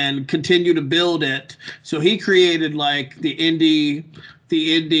going and continue to build it, so he created like the Indie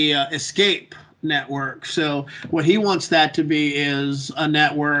Escape network. So what he wants that to be is a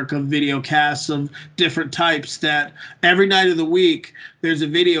network of video casts of different types, that every night of the week there's a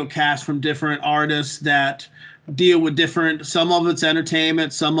video cast from different artists that deal with different, some of it's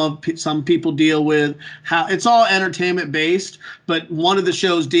entertainment, some people deal with how it's all entertainment based, but one of the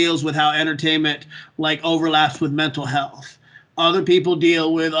shows deals with how entertainment like overlaps with mental health. Other people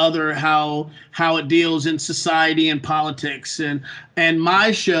deal with how it deals in society and politics, and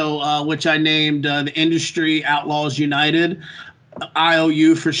my show, which I named the Industry Outlaws United,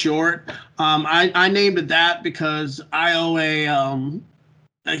 IOU for short. I named it that because I owe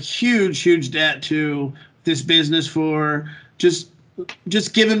a huge debt to this business for just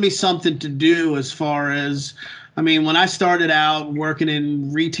giving me something to do. As far as, I mean, when I started out working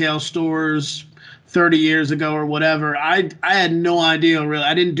in retail stores 30 years ago or whatever, I had no idea really.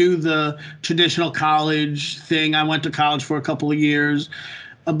 I didn't do the traditional college thing. I went to college for a couple of years,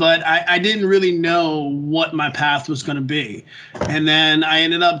 but I didn't really know what my path was going to be. And then I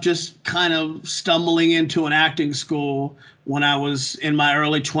ended up just kind of stumbling into an acting school when I was in my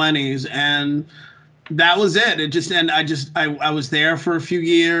early 20s, and that was it. I was there for a few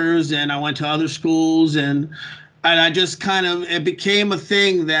years, and I went to other schools, and I just kind of, it became a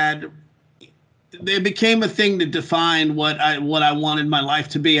thing that defined what I wanted my life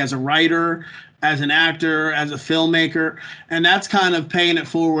to be as a writer, as an actor, as a filmmaker, and that's kind of paying it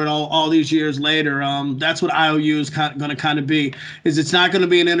forward all these years later. That's what IOU is going to kind of be. Is it's not going to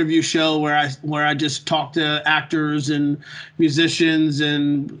be an interview show where I just talk to actors and musicians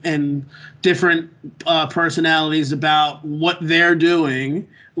and different personalities about what they're doing,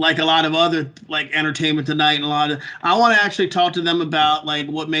 like a lot of other like Entertainment Tonight and I want to actually talk to them about like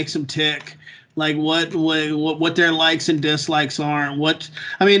what makes them tick. like what their likes and dislikes are, and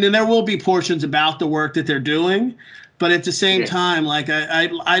and there will be portions about the work that they're doing, but at the same Yeah. time, like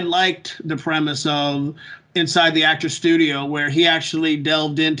I liked the premise of Inside the Actor Studio, where he actually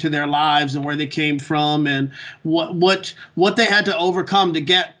delved into their lives and where they came from and what they had to overcome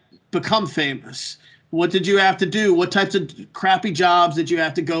to become famous. What did you have to do? What types of crappy jobs did you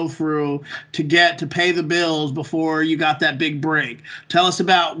have to go through to pay the bills before you got that big break? Tell us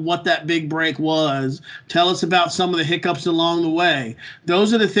about what that big break was. Tell us about some of the hiccups along the way.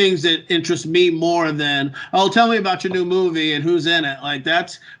 Those are the things that interest me more than, oh, tell me about your new movie and who's in it. Like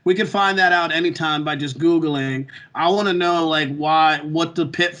we can find that out anytime by just Googling. I want to know like what the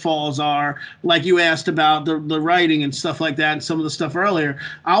pitfalls are. Like you asked about the writing and stuff like that and some of the stuff earlier.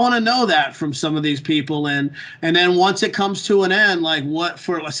 I want to know that from some of these people. And then once it comes to an end, like let's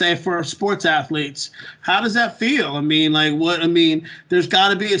say for sports athletes, how does that feel? There's got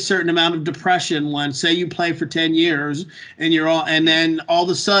to be a certain amount of depression when, say, you play for 10 years and then all of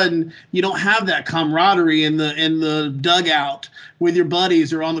a sudden you don't have that camaraderie in the dugout with your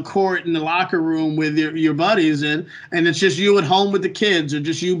buddies, or on the court in the locker room with your buddies, and it's just you at home with the kids, or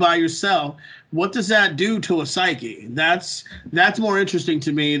just you by yourself. What does that do to a psyche? That's more interesting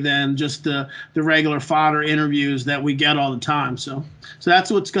to me than just the regular fodder interviews that we get all the time. So that's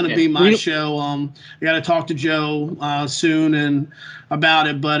what's going to be my show. I got to talk to Joe soon and about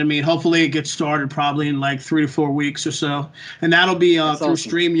it, but I mean, hopefully it gets started probably in like 3 to 4 weeks or so, and that'll be through awesome.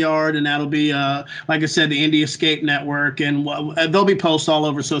 StreamYard, and that'll be like I said, the Indie Escape Network, and there'll be posts all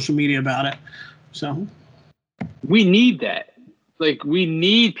over social media about it. So we need that. Like, we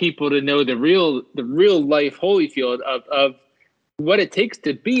need people to know the real life Holyfield of what it takes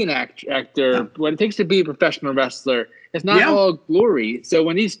to be an actor, what it takes to be a professional wrestler. It's not all glory. So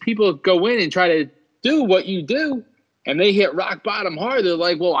when these people go in and try to do what you do, and they hit rock bottom hard, they're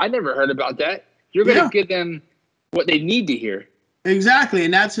like, well, I never heard about that. You're going to give them what they need to hear. Exactly,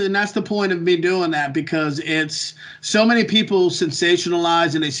 and that's the point of me doing that, because it's so many people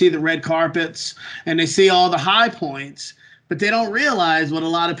sensationalize, and they see the red carpets and they see all the high points, but they don't realize what a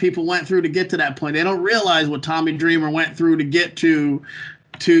lot of people went through to get to that point. They don't realize what Tommy Dreamer went through to get to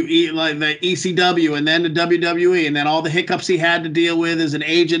like the ECW and then the WWE, and then all the hiccups he had to deal with as an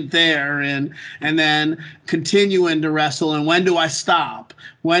agent there, and then continuing to wrestle. And when do I stop?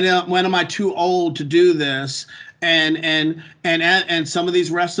 When am I too old to do this? And some of these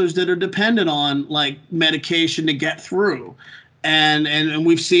wrestlers that are dependent on like medication to get through. And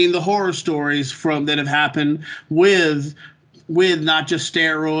we've seen the horror stories that have happened with not just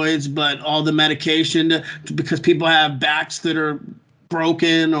steroids, but all the medication because people have backs that are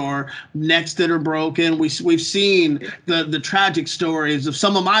broken or necks that are broken. We've seen the tragic stories of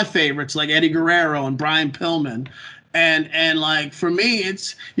some of my favorites like Eddie Guerrero and Brian Pillman. And like, for me,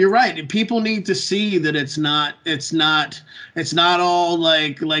 you're right. People need to see that it's not all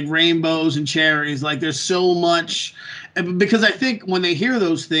like rainbows and cherries. Like, there's so much, because I think when they hear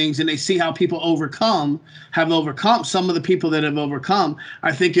those things and they see how people have overcome some of the people that have overcome,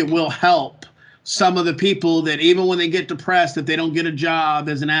 I think it will help some of the people that even when they get depressed, if they don't get a job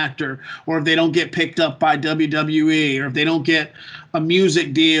as an actor, or if they don't get picked up by WWE, or if they don't get a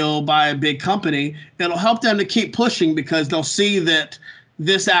music deal by a big company, it'll help them to keep pushing, because they'll see that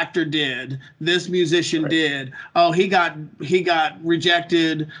this actor did, this musician did. Oh, he got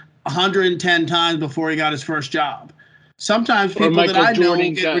rejected 110 times before he got his first job. Sometimes people that I know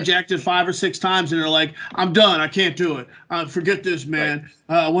get rejected 5 or 6 times, and they're like, "I'm done. I can't do it. Forget this, man.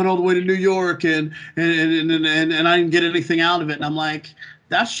 I went all the way to New York, and I didn't get anything out of it." And I'm like,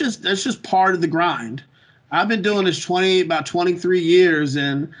 that's just part of the grind. I've been doing this about 23 years,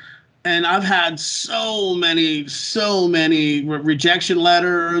 and I've had so many rejection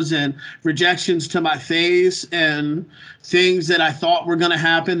letters and rejections to my face, and things that I thought were going to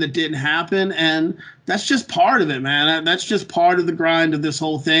happen that didn't happen. And that's just part of it, man. That's just part of the grind of this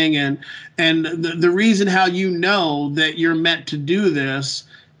whole thing. And the reason how you know that you're meant to do this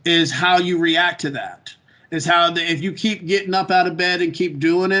is how you react to that. Is how if you keep getting up out of bed and keep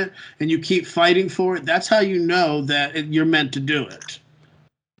doing it, and you keep fighting for it, that's how you know that you're meant to do it.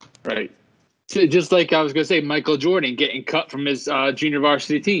 Right. So just like I was going to say, Michael Jordan getting cut from his junior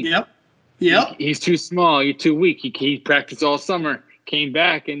varsity team. Yep. He's too small. You're too weak. He practiced all summer, came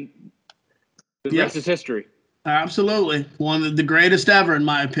back, and the rest is history. Absolutely. One of the greatest ever, in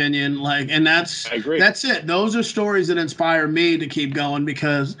my opinion. I agree. That's it. Those are stories that inspire me to keep going,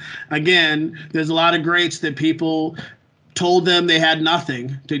 because, again, there's a lot of greats that people told them they had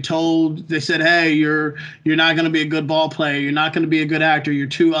nothing. They said, "Hey, you're not going to be a good ball player. You're not going to be a good actor. You're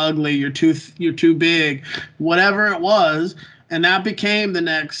too ugly. You're too big," whatever it was. And that became the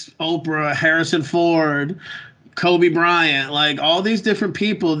next Oprah, Harrison Ford, Kobe Bryant, like all these different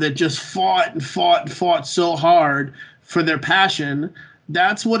people that just fought and fought and fought so hard for their passion.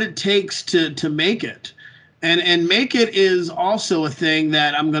 That's what it takes to make it. And make it is also a thing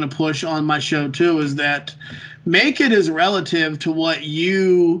that I'm going to push on my show too, is that make it is relative to what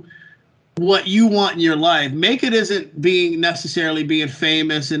you want in your life. Make it isn't being necessarily being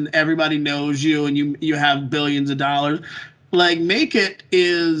famous and everybody knows you and you have billions of dollars. Like make it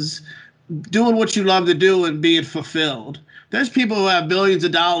is doing what you love to do and being fulfilled. There's people who have billions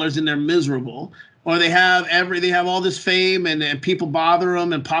of dollars and they're miserable, or they have all this fame and people bother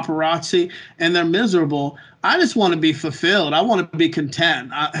them and paparazzi and they're miserable. I just want to be fulfilled. I want to be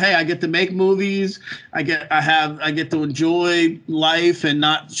content. Hey, I get to make movies. I get to enjoy life and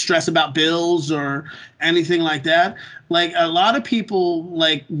not stress about bills or anything like that. Like a lot of people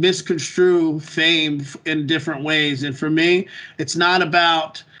like misconstrue fame in different ways, and for me, it's not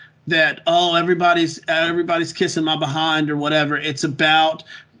about that, oh, everybody's kissing my behind or whatever. It's about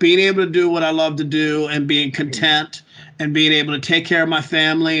being able to do what I love to do and being content and being able to take care of my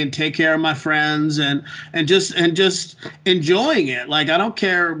family and take care of my friends and just enjoying it. Like I don't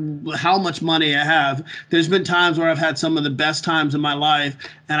care how much money I have. There's been times where I've had some of the best times in my life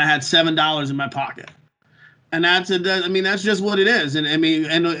and I had $7 in my pocket. And that's just what it is. And I mean,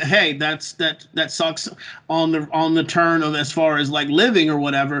 and hey, that sucks on the turn of as far as like living or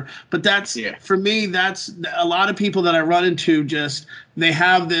whatever. But that's for me, that's a lot of people that I run into, just they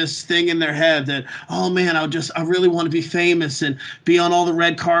have this thing in their head that, oh man, I really want to be famous and be on all the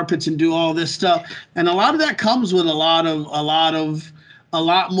red carpets and do all this stuff. And a lot of that comes with a lot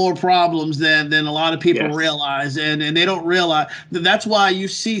more problems than a lot of people realize, and they don't realize that's why you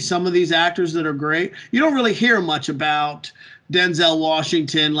see some of these actors that are great. You don't really hear much about Denzel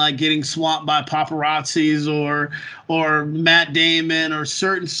Washington like getting swamped by paparazzis or Matt Damon or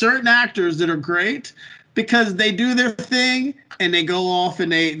certain actors that are great because they do their thing and they go off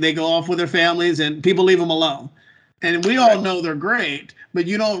with their families and people leave them alone. And we all know they're great, but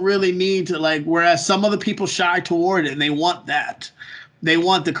you don't really need to like, whereas some other people shy toward it and they want that. They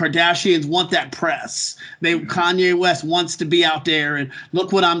want the Kardashians want that press. Kanye West wants to be out there and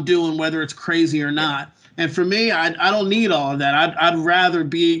look what I'm doing, whether it's crazy or not. And for me, I don't need all of that. I'd rather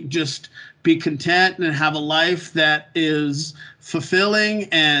be content and have a life that is fulfilling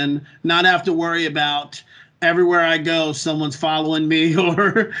and not have to worry about everywhere I go, someone's following me,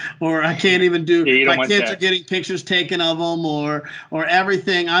 or I can't even do. My kids are getting pictures taken of them, or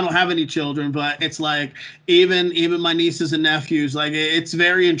everything. I don't have any children, but it's like even my nieces and nephews. Like it's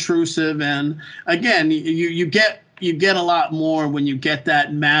very intrusive, and again, you get a lot more when you get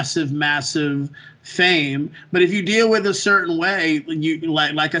that massive fame. But if you deal with a certain way, you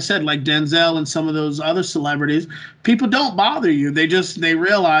like I said, like Denzel and some of those other celebrities, people don't bother you. They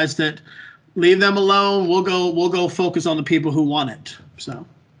realize that. Leave them alone. We'll go focus on the people who want it. So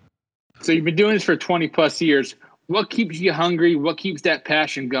you've been doing this for 20 plus years. What keeps you hungry? What keeps that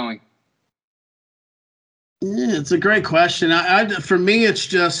passion going? Yeah, it's a great question. For me, it's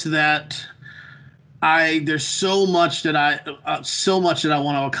just that there's so much that I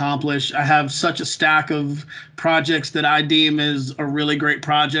want to accomplish. I have such a stack of projects that I deem as are really great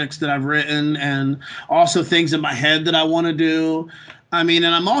projects that I've written, and also things in my head that I want to do. I mean,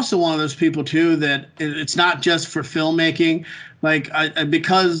 and I'm also one of those people too that it's not just for filmmaking. Like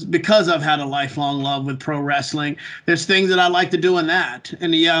because I've had a lifelong love with pro wrestling, there's things that I like to do in that.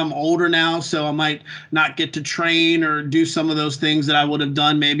 And yeah, I'm older now, so I might not get to train or do some of those things that I would have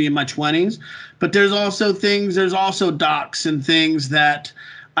done maybe in my 20s. But there's also docs and things that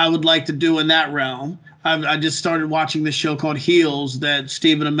I would like to do in that realm. I just started watching this show called Heels that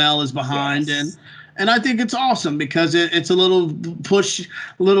Stephen Amell is behind, and I think it's awesome because it's a little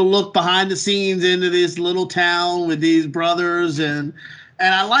look behind the scenes into this little town with these brothers, and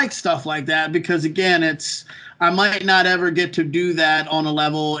I like stuff like that because again, I might not ever get to do that on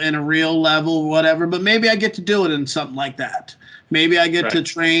a real level, whatever, but maybe I get to do it in something like that. Maybe I get to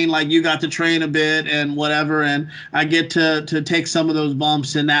train like you got to train a bit and whatever, and I get to take some of those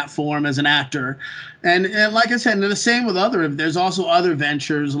bumps in that form as an actor. And like I said, and the same with there's also other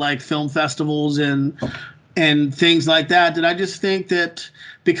ventures like film festivals and things like that I just think that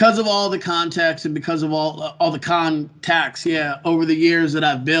because of all the context and because of all the contacts, over the years that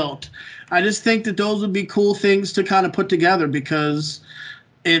I've built, I just think that those would be cool things to kind of put together because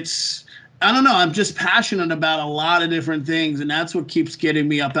I don't know, I'm just passionate about a lot of different things, and that's what keeps getting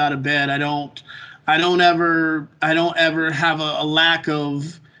me up out of bed. I don't ever have a lack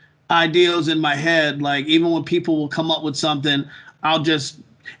of ideas in my head. Like even when people will come up with something, I'll just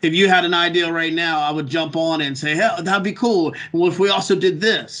if you had an idea right now, I would jump on it and say, hell, that'd be cool. And what if we also did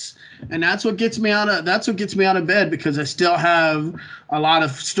this? And that's what gets me out of bed, because I still have a lot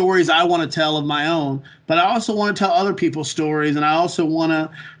of stories I want to tell of my own, but I also want to tell other people's stories, and I also want to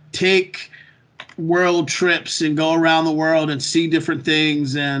take world trips and go around the world and see different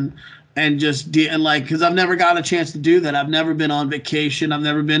things, and like, because I've never got a chance to do that. I've never been on vacation. I've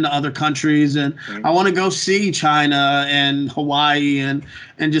never been to other countries, and I want to go see China and Hawaii and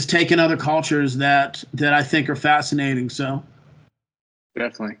just take in other cultures that I think are fascinating. So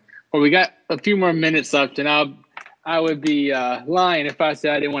definitely. Well, we got a few more minutes left, and I would be lying if I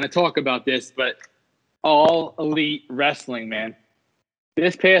said I didn't want to talk about this, but All Elite Wrestling, man.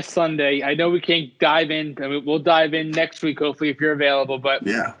 This past Sunday, I know we can't dive in. I mean, we'll dive in next week, hopefully, if you're available. But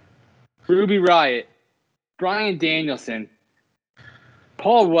yeah, Ruby Riott, Bryan Danielson,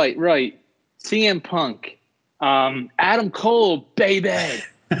 Paul White, CM Punk, Adam Cole, baby.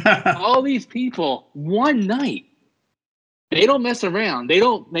 All these people, one night. They don't mess around.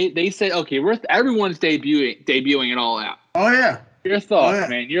 They say, okay, everyone's debuting it All Out. Oh yeah. Your thoughts,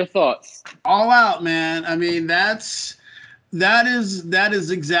 man. Your thoughts. All Out, man. I mean, that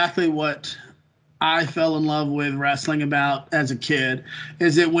is exactly what I fell in love with wrestling about as a kid.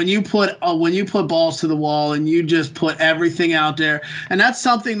 Is that when you put balls to the wall and you just put everything out there, and that's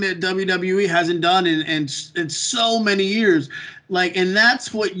something that WWE hasn't done in so many years. Like, and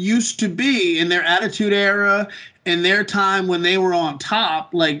that's what used to be in their Attitude Era, in their time when they were on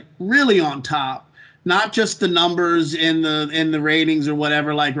top, like really on top, not just the numbers in the ratings or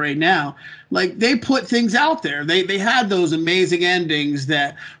whatever, like right now. Like, they put things out there. They had those amazing endings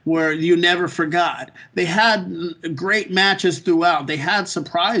that were you never forgot. They had great matches throughout. They had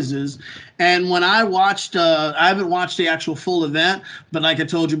surprises. And when I watched, I haven't watched the actual full event, but like I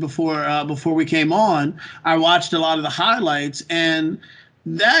told you before we came on, I watched a lot of the highlights, and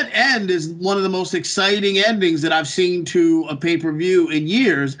that end is one of the most exciting endings that I've seen to a pay-per-view in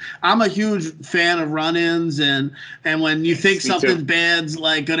years. I'm a huge fan of run-ins, and when you think something bad's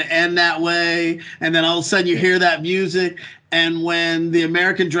like going to end that way, and then all of a sudden you hear that music, and when the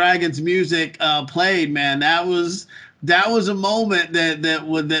American Dragons music played, man, that was a moment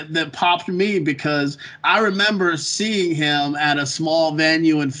that popped me, because I remember seeing him at a small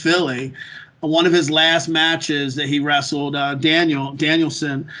venue in Philly, one of his last matches that he wrestled,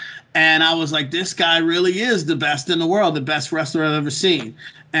 Danielson, and I was like, this guy really is the best in the world, the best wrestler I've ever seen.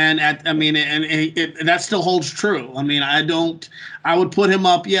 And that still holds true. I mean, I would put him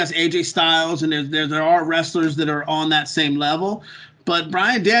up, yes, AJ Styles, and there are wrestlers that are on that same level, but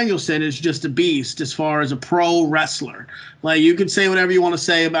Bryan Danielson is just a beast as far as a pro wrestler. Like, you can say whatever you want to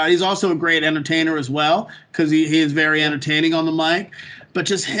say about it. He's also a great entertainer as well, because he is very entertaining on the mic. But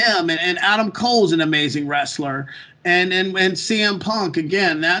just him, and Adam Cole's an amazing wrestler, and CM Punk,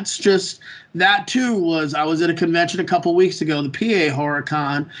 again, that too was, I was at a convention a couple weeks ago, the PA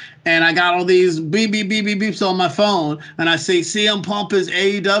HorrorCon, and I got all these beep beep beep beep beeps on my phone, and I see CM Punk is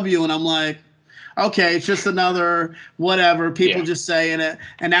AEW, and I'm like, okay, it's just another whatever, people just saying it.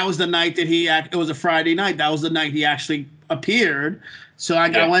 And that was the night that it was a Friday night. That was the night he actually appeared. So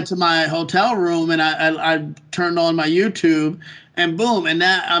I went to my hotel room, and I turned on my YouTube, and boom. And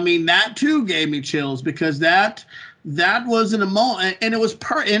that too gave me chills, because that was in a moment, and it was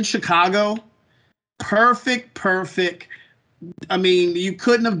in Chicago. Perfect. I mean, you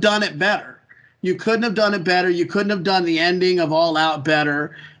couldn't have done it better. You couldn't have done the ending of All Out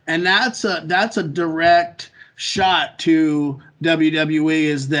better. And that's a direct shot to WWE,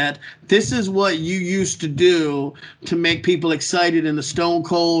 is that this is what you used to do to make people excited in the Stone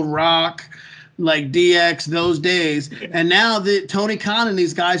Cold, Rock, like DX, those days. And now that Tony Khan and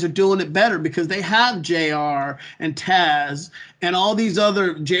these guys are doing it better, because they have JR and Taz and all these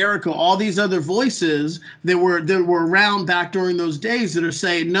other Jericho, all these other voices that were around back during those days, that are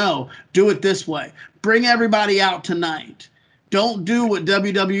saying, no, do it this way. Bring everybody out tonight. Don't do what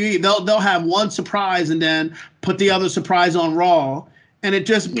WWE, they'll have one surprise and then put the other surprise on Raw, and it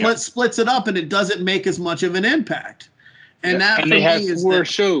just splits it up, and it doesn't make as much of an impact. And that, and they have four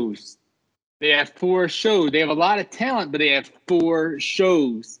shows. They have 4 shows. They have a lot of talent, but they have 4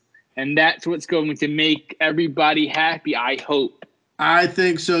 shows. And that's what's going to make everybody happy, I hope. I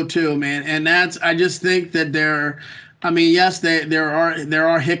think so too, man. And I just think that yes, there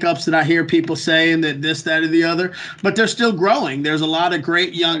are hiccups that I hear people saying, that this, that, or the other, but they're still growing. There's a lot of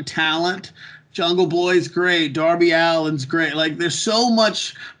great young talent. Jungle Boy's great. Darby Allin's great. Like, there's so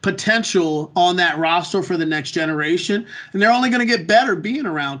much potential on that roster for the next generation, and they're only going to get better being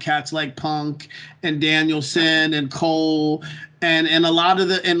around cats like Punk and Danielson and Cole and a lot of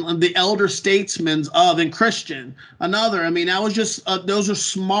the elder statesmen and Christian, another. I mean, that was just those are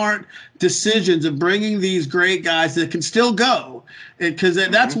smart decisions of bringing these great guys that can still go, because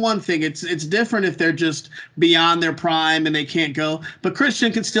that's one thing. It's different if they're just beyond their prime and they can't go, but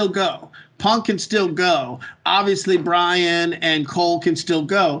Christian can still go. Punk can still go. Obviously, Brian and Cole can still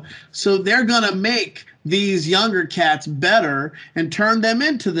go. So they're going to make these younger cats better and turn them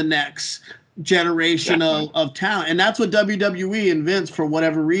into the next generation of talent. And that's what WWE and Vince, for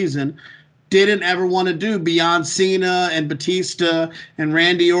whatever reason, didn't ever want to do beyond Cena and Batista and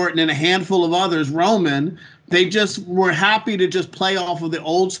Randy Orton and a handful of others, Roman. They just were happy to just play off of the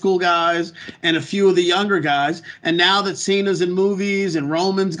old school guys and a few of the younger guys. And now that Cena's in movies and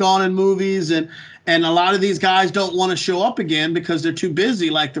Roman's gone in movies, and a lot of these guys don't want to show up again because they're too busy,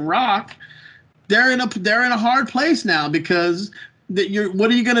 like The Rock, they're in a hard place now, because what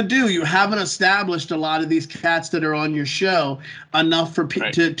are you going to do? You haven't established a lot of these cats that are on your show enough for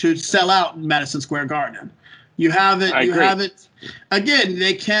to sell out Madison Square Garden. You haven't. Again,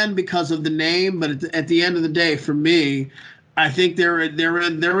 they can because of the name, but at the end of the day, for me, I think they're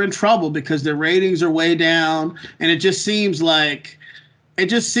in trouble because their ratings are way down, and it just seems like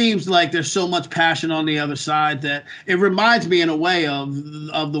there's so much passion on the other side that it reminds me in a way of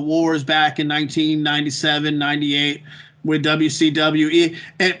the wars back in 1997, 98 with WCW.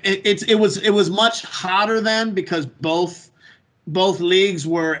 It was much hotter then because both leagues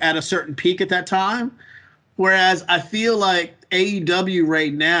were at a certain peak at that time. Whereas I feel like AEW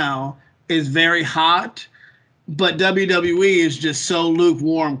right now is very hot, but WWE is just so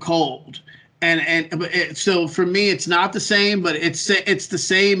lukewarm cold. So for me, it's not the same, but it's the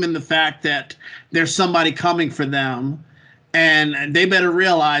same in the fact that there's somebody coming for them, and they better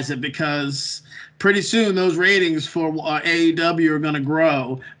realize it, because pretty soon those ratings for AEW are going to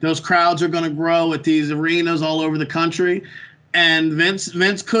grow. Those crowds are going to grow at these arenas all over the country, and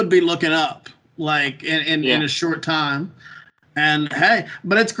Vince could be looking up like in a short time. And hey,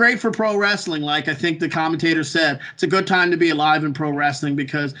 but it's great for pro wrestling. Like I think the commentator said, it's a good time to be alive in pro wrestling,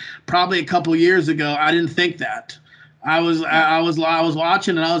 because probably a couple years ago I didn't think that. I was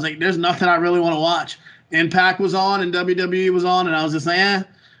watching and I was like, there's nothing I really want to watch. Impact was on and WWE was on, and I was just like,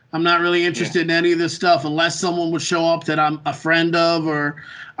 I'm not really interested in any of this stuff unless someone would show up that I'm a friend of, or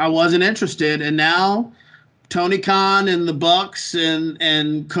I wasn't interested. And now Tony Khan and the Bucks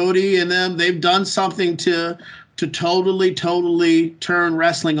and Cody and them, they've done something to totally turn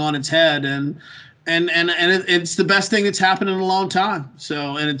wrestling on its head, and it's the best thing that's happened in a long time.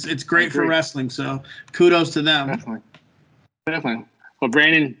 So, and it's great for wrestling. So kudos to them. Definitely. Well,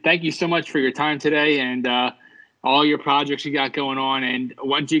 Brandon, thank you so much for your time today and all your projects you got going on. And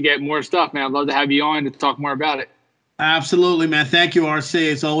once you get more stuff, man, I'd love to have you on to talk more about it. Absolutely, man. Thank you,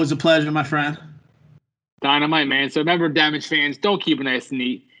 RC. It's always a pleasure, my friend. Dynamite, man. So remember, Damaged fans, don't keep it nice and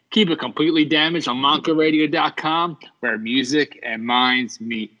neat. Keep it completely damaged on MonkaRadio.com, where music and minds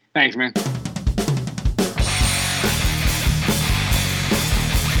meet. Thanks, man.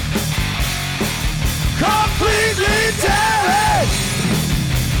 Completely damaged.